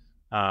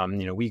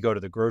 we go to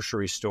the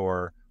grocery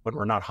store when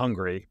we're not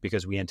hungry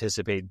because we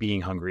anticipate being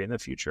hungry in the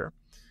future.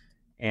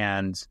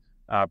 And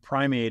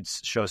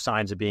primates show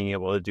signs of being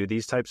able to do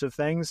these types of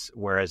things,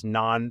 whereas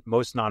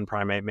most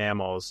non-primate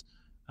mammals,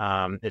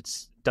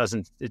 it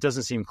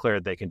doesn't seem clear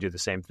that they can do the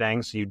same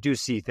thing. So you do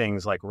see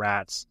things like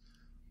rats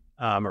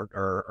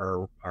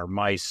or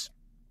mice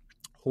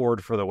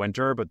hoard for the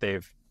winter, but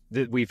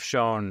we've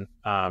shown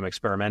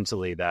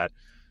experimentally that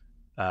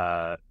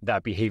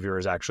that behavior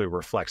is actually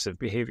reflexive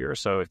behavior.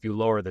 So if you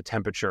lower the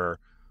temperature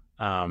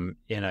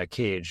in a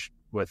cage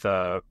with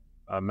a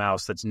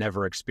mouse that's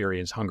never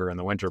experienced hunger in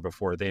the winter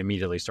before, they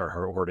immediately start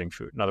hoarding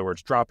food. In other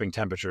words, dropping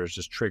temperatures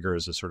just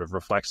triggers a sort of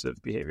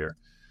reflexive behavior.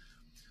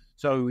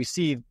 So we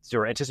see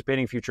sort of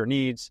anticipating future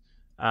needs,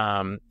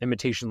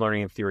 imitation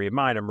learning and theory of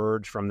mind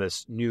emerge from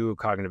this new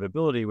cognitive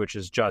ability, which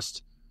is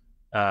just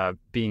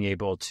being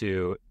able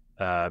to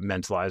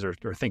mentalize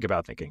or think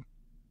about thinking.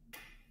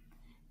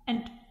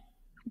 And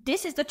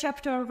this is the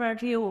chapter where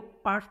you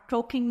are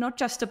talking not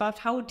just about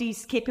how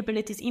these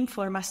capabilities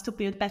inform us to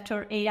build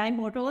better AI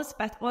models,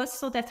 but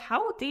also that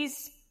how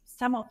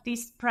some of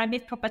these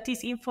primate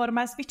properties inform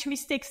us which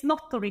mistakes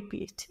not to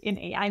repeat in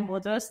AI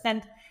models.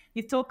 And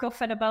you talk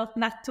often about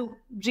not to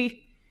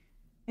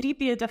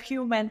rebuild a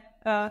human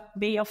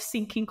way of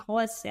thinking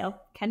wholesale.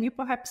 Can you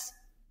perhaps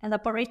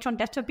elaborate on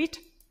that a bit?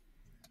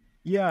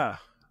 Yeah.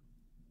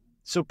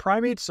 So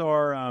primates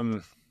are,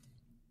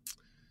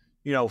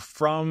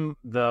 from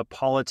the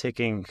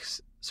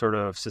politicking sort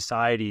of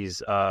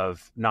societies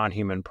of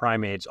non-human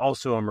primates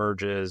also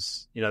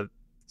emerges,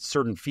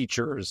 certain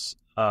features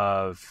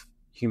of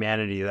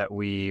humanity that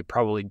we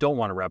probably don't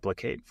want to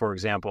replicate. For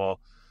example,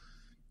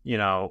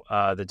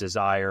 the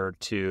desire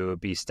to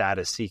be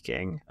status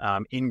seeking,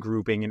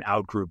 in-grouping and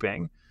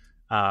out-grouping.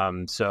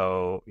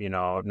 So,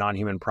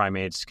 non-human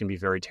primates can be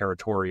very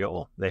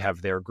territorial. They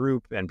have their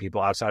group, and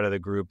people outside of the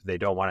group, they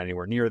don't want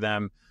anywhere near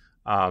them.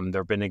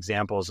 There have been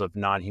examples of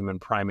non-human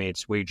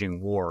primates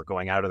waging war,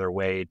 going out of their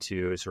way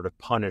to sort of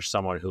punish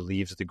someone who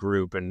leaves the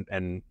group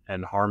and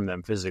harm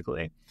them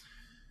physically.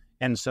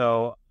 And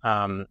so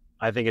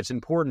I think it's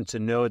important to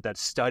note that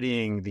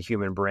studying the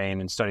human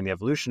brain and studying the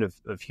evolution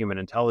of human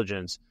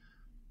intelligence,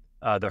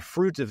 the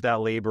fruit of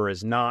that labor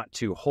is not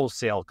to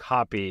wholesale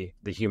copy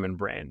the human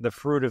brain. The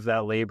fruit of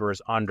that labor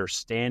is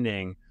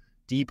understanding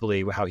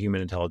deeply how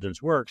human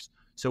intelligence works,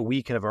 so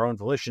we can, of our own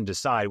volition,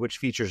 decide which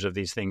features of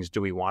these things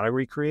do we want to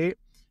recreate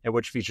and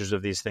which features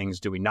of these things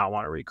do we not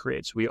want to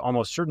recreate. So we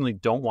almost certainly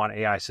don't want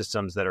AI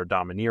systems that are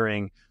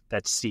domineering,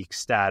 that seek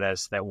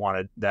status, that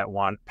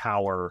want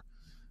power.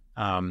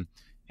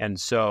 And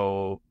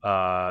so,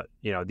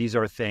 these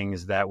are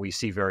things that we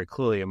see very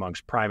clearly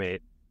amongst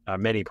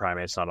many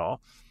primates, not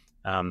all,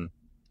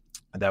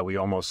 that we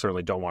almost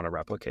certainly don't want to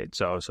replicate.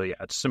 So yeah,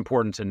 it's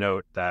important to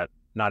note that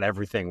not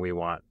everything we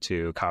want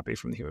to copy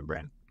from the human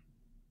brain.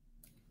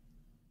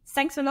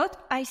 Thanks a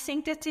lot. I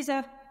think that is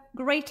a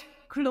great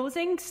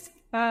closing.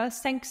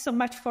 Thanks so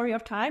much for your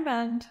time,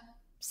 and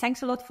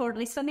thanks a lot for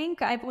listening.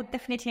 I would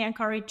definitely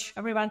encourage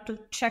everyone to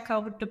check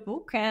out the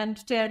book, and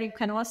there you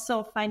can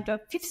also find the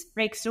fifth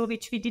breakthrough,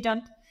 which we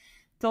didn't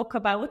talk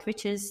about,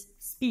 which is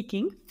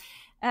speaking.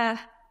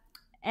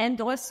 And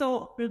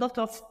also a lot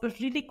of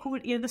really cool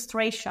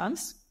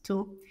illustrations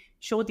to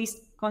show these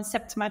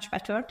concepts much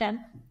better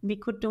than we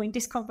could do in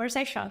this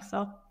conversation.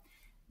 So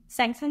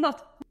thanks a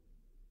lot.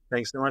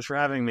 Thanks so much for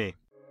having me.